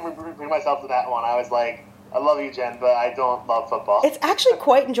 I couldn't even bring myself to that one. I was like, I love you, Jen, but I don't love football. It's actually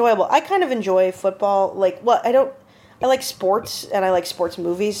quite enjoyable. I kind of enjoy football. Like, well, I like sports, and I like sports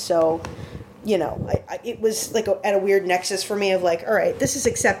movies, so, you know, it was, like, at a weird nexus for me of, like, all right, this is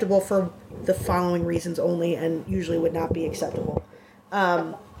acceptable for the following reasons only, and usually would not be acceptable.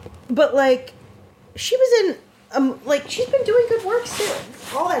 But, like, she was in, like, she's been doing good work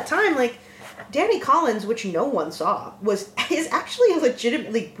all that time. Like, Danny Collins, which no one saw, is actually a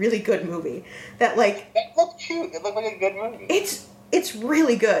legitimately really good movie. That, like, it looked cute. It looked like a good movie. It's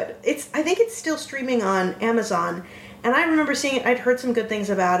really good. I think it's still streaming on Amazon, and I remember seeing it. I'd heard some good things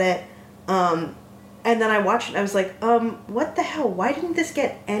about it, and then I watched it. And I was like, what the hell? Why didn't this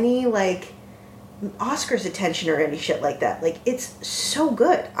get any, like, Oscars attention or any shit like that? Like, it's so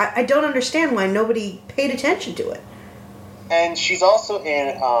good. I don't understand why nobody paid attention to it. And she's also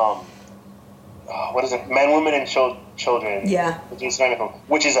in what is it? Men, Women, and Children. Yeah.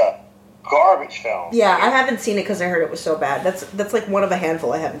 Which is a garbage film. Yeah, I haven't seen it because I heard it was so bad. That's like one of a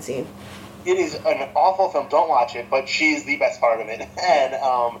handful I haven't seen. It is an awful film. Don't watch it, but she's the best part of it.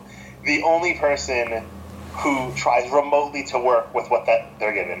 And the only person who tries remotely to work with what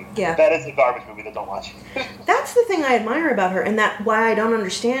they're given. Yeah. That is a garbage movie that don't watch. That's the thing I admire about her, and that why I don't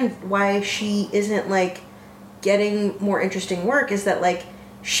understand why she isn't, like, getting more interesting work is that, like,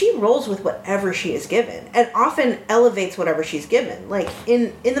 she rolls with whatever she is given, and often elevates whatever she's given, like,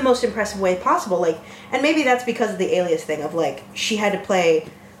 in the most impressive way possible. Like, and maybe that's because of the Alias thing of, like, she had to play,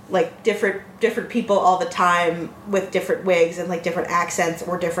 like, different people all the time with different wigs and, like, different accents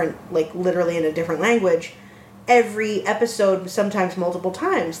or different, like, literally in a different language every episode, sometimes multiple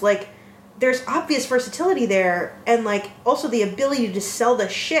times. Like, there's obvious versatility there, and, like, also the ability to sell the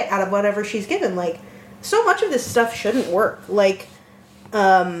shit out of whatever she's given. Like, so much of this stuff shouldn't work. Like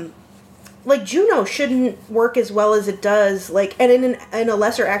Juno shouldn't work as well as it does. Like, and in a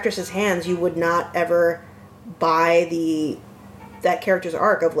lesser actress's hands, you would not ever buy that character's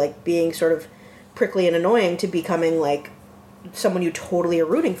arc of, like, being sort of prickly and annoying to becoming, like, someone you totally are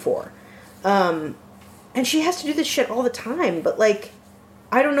rooting for. And she has to do this shit all the time, but, like,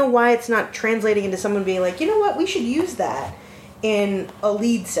 I don't know why it's not translating into someone being like, you know what, we should use that in a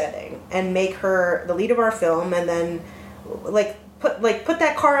lead setting and make her the lead of our film, and then, like, put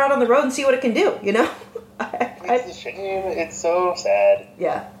that car out on the road and see what it can do, you know? It's a shame. It's so sad.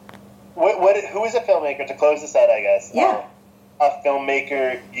 Yeah. Who is a filmmaker, to close this out, I guess? Yeah. A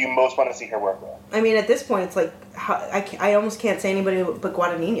filmmaker you most want to see her work with? I mean, at this point, it's like, I almost can't say anybody but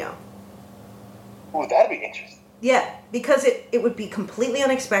Guadagnino. Ooh, that'd be interesting. Yeah, because it would be completely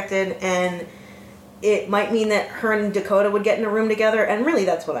unexpected, and it might mean that her and Dakota would get in a room together, and really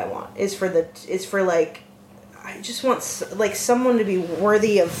that's what I want, is for like, I just want, like, someone to be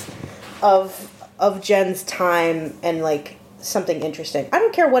worthy of Jen's time and, like, something interesting. I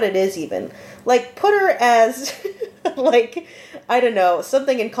don't care what it is, even. Like, put her as, like, I don't know,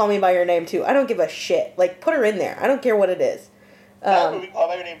 something in Call Me By Your Name 2. I don't give a shit. Like, put her in there. I don't care what it is. That movie, Call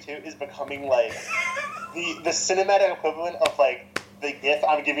By Your Name 2, is becoming, like, the cinematic equivalent of, like, the GIF,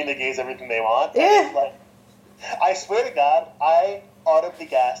 I'm giving the gays everything they want. Yeah. And, like, I swear to God, I audibly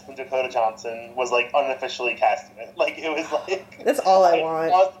gasped when Dakota Johnson was, like, unofficially casting it. Like, it was, like... That's all I want.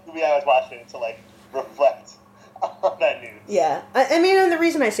 That was the movie I was watching to, like, reflect on that news. Yeah. I mean, and the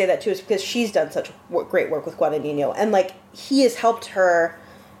reason I say that, too, is because she's done such great work with Guadagnino, and, like, he has helped her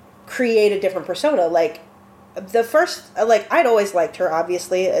create a different persona. Like, the first... Like, I'd always liked her,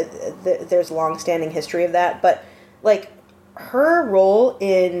 obviously. There's a long-standing history of that, but, like, her role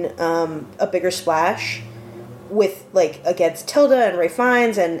in A Bigger Splash with, like, against Tilda and Ray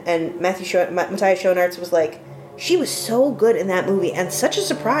Fiennes and Matthias Schoenaerts was, like, she was so good in that movie, and such a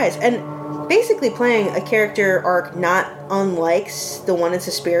surprise, and basically playing a character arc not unlike the one in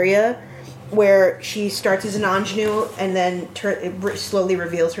Suspiria, where she starts as an ingenue and then slowly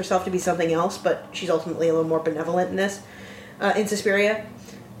reveals herself to be something else, but she's ultimately a little more benevolent in this, in Suspiria.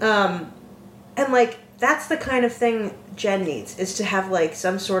 And, like, that's the kind of thing Jen needs, is to have, like,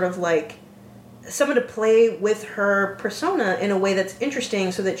 some sort of, like, someone to play with her persona in a way that's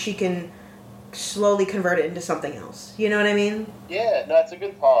interesting so that she can slowly convert it into something else. You know what I mean? Yeah, no, it's a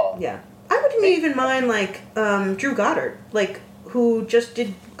good call. Yeah. I wouldn't even mind, like, Drew Goddard, like, who just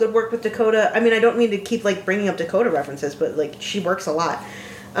did good work with Dakota. I mean, I don't mean to keep, like, bringing up Dakota references, but, like, she works a lot.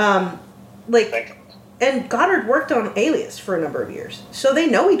 And Goddard worked on Alias for a number of years, so they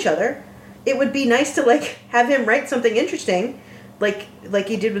know each other. It would be nice to, like, have him write something interesting, like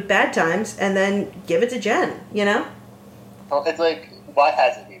he did with Bad Times, and then give it to Jen, you know? Well, it's like, why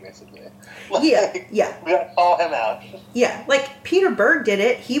hasn't he, basically? Like, yeah. We gotta call him out. Yeah, like, Peter Berg did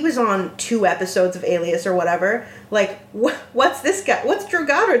it. He was on 2 episodes of Alias or whatever. Like, what's this guy? What's Drew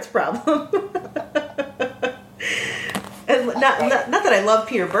Goddard's problem? And not that I love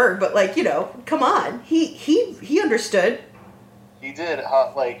Peter Berg, but, like, you know, come on. He understood. He did.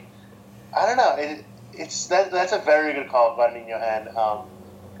 Like, I don't know. That's a very good call, Guadagnino and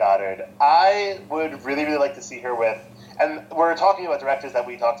Goddard. I would really, really like to see her with, and we're talking about directors that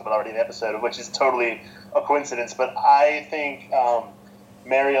we talked about already in the episode, which is totally a coincidence, but I think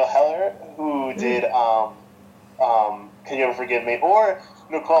Mariel Heller, who did Can You Ever Forgive Me, or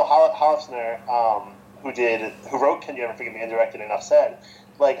Nicole Holofcener, who wrote Can You Ever Forgive Me and directed Enough Said.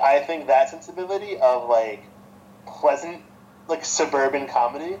 Like, I think that sensibility of, like, pleasant, like, suburban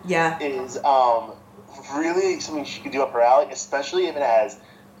comedy is really something she could do up her alley, especially if it has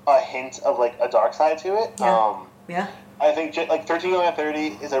a hint of, like, a dark side to it. Yeah. I think, like, 13 Going on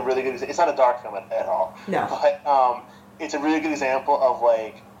 30 is a really good... It's not a dark film at all. No. But it's a really good example of,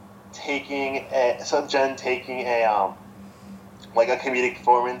 like, Jen taking a comedic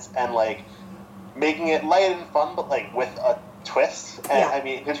performance and, like, making it light and fun, but, like, with a twist. And, I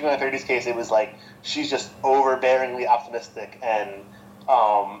mean, in 13 Going on 30's case, it was, like, she's just overbearingly optimistic and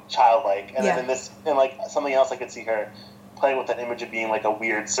childlike. And then in this, and, like, something else I could see her playing with that image of being, like, a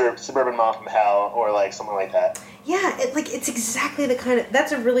weird suburban mom from hell, or, like, something like that. Yeah, it's exactly the kind of...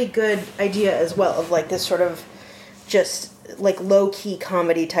 That's a really good idea as well, of, like, this sort of just, like, low-key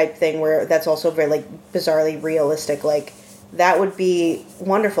comedy type thing where that's also very, like, bizarrely realistic. Like, that would be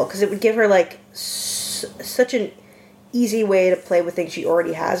wonderful, because it would give her, like, such an easy way to play with things she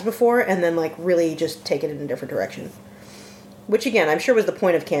already has before, and then, like, really just take it in a different direction. Which, again, I'm sure was the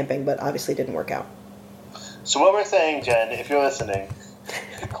point of camping, but obviously didn't work out. So what we're saying, Jen, if you're listening,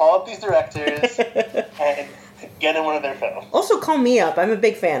 call up these directors and get in one of their films. Also, call me up. I'm a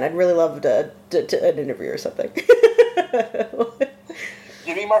big fan. I'd really love to an interview or something.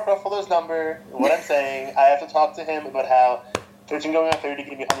 Give me Mark Ruffalo's number. What I'm saying, I have to talk to him about how 13 Going on 30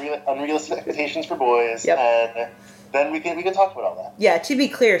 gave me unrealistic expectations for boys, and then we can talk about all that. Yeah, to be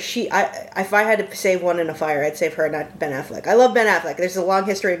clear, if I had to save one in a fire, I'd save her, not Ben Affleck. I love Ben Affleck. There's a long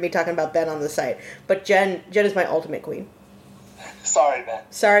history of me talking about Ben on the site, but Jen is my ultimate queen. Sorry, Ben.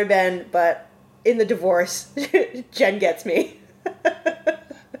 Sorry, Ben, but in the divorce, Jen gets me.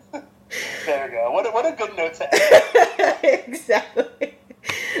 There we go. What a good note to end. Exactly.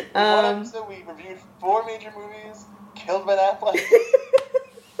 One episode, we reviewed 4 major movies, killed Ben Affleck,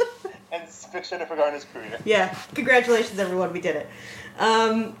 and fixed Jennifer Garner's career. Yeah. Congratulations, everyone. We did it.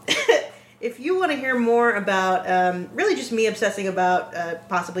 If you want to hear more about really just me obsessing about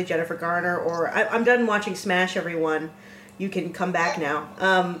possibly Jennifer Garner, or I'm done watching Smash, everyone, you can come back now.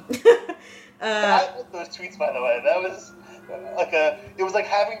 I read those tweets, by the way. That was it was like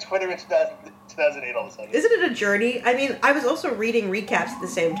having Twitter in 2008 all of a sudden. Isn't it a journey? I mean, I was also reading recaps at the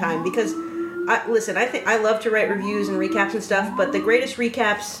same time because, I think I love to write reviews and recaps and stuff, but the greatest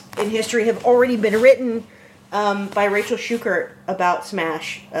recaps in history have already been written by Rachel Schukert about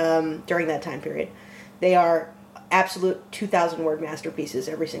Smash during that time period. They are absolute 2,000-word masterpieces,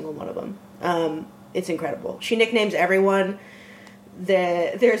 every single one of them. It's incredible. She nicknames everyone.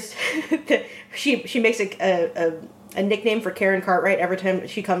 She makes a nickname for Karen Cartwright every time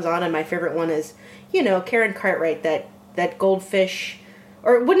she comes on, and my favorite one is, Karen Cartwright, that goldfish.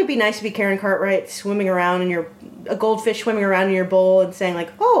 Or wouldn't it be nice to be Karen Cartwright swimming around a goldfish swimming around in your bowl and saying,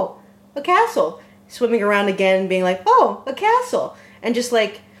 like, oh, a castle. Swimming around again and being like, oh, a castle. And just,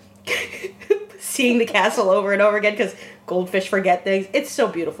 like, seeing the castle over and over again because goldfish forget things. It's so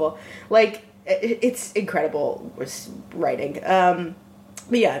beautiful. Like, it's incredible writing. But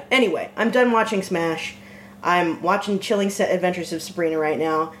yeah, anyway, I'm done watching Smash. I'm watching Chilling Adventures of Sabrina right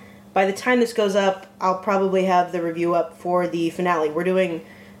now. By the time this goes up, I'll probably have the review up for the finale. We're doing,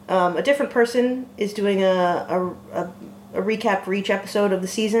 a different person is doing a a recap for each episode of the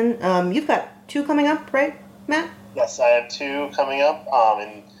season. You've got 2 coming up, right, Matt? Yes, I have 2 coming up.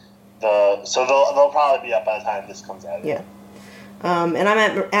 So they'll probably be up by the time this comes out. Yeah. And I'm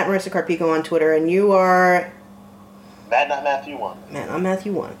at Marissa Carpico on Twitter, and you are... Matt, not Matthew 1. Matt, I'm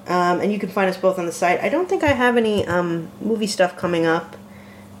Matthew 1. And you can find us both on the site. I don't think I have any movie stuff coming up.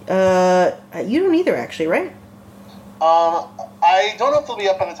 You don't either, actually, right? I don't know if they'll be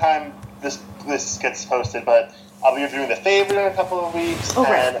up by the time this gets posted, but I'll be reviewing The Favorite in a couple of weeks. Oh,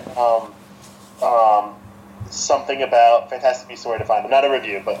 right. And something about Fantastic Beasts: Where to Find Them. Not a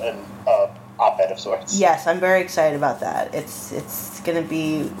review, but an op-ed of sorts. Yes, I'm very excited about that. It's going to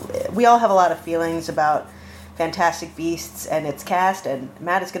be... We all have a lot of feelings about Fantastic Beasts and its cast, and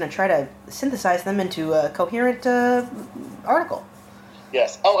Matt is going to try to synthesize them into a coherent article.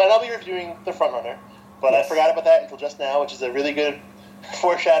 Yes. Oh, and I'll be reviewing The Frontrunner, but yes. I forgot about that until just now, which is a really good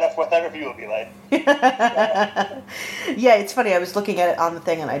foreshadow of what that review will be like. Yeah, it's funny. I was looking at it on the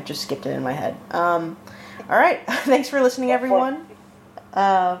thing, and I just skipped it in my head. All right. Thanks for listening, everyone.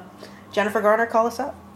 Jennifer Garner, call us up.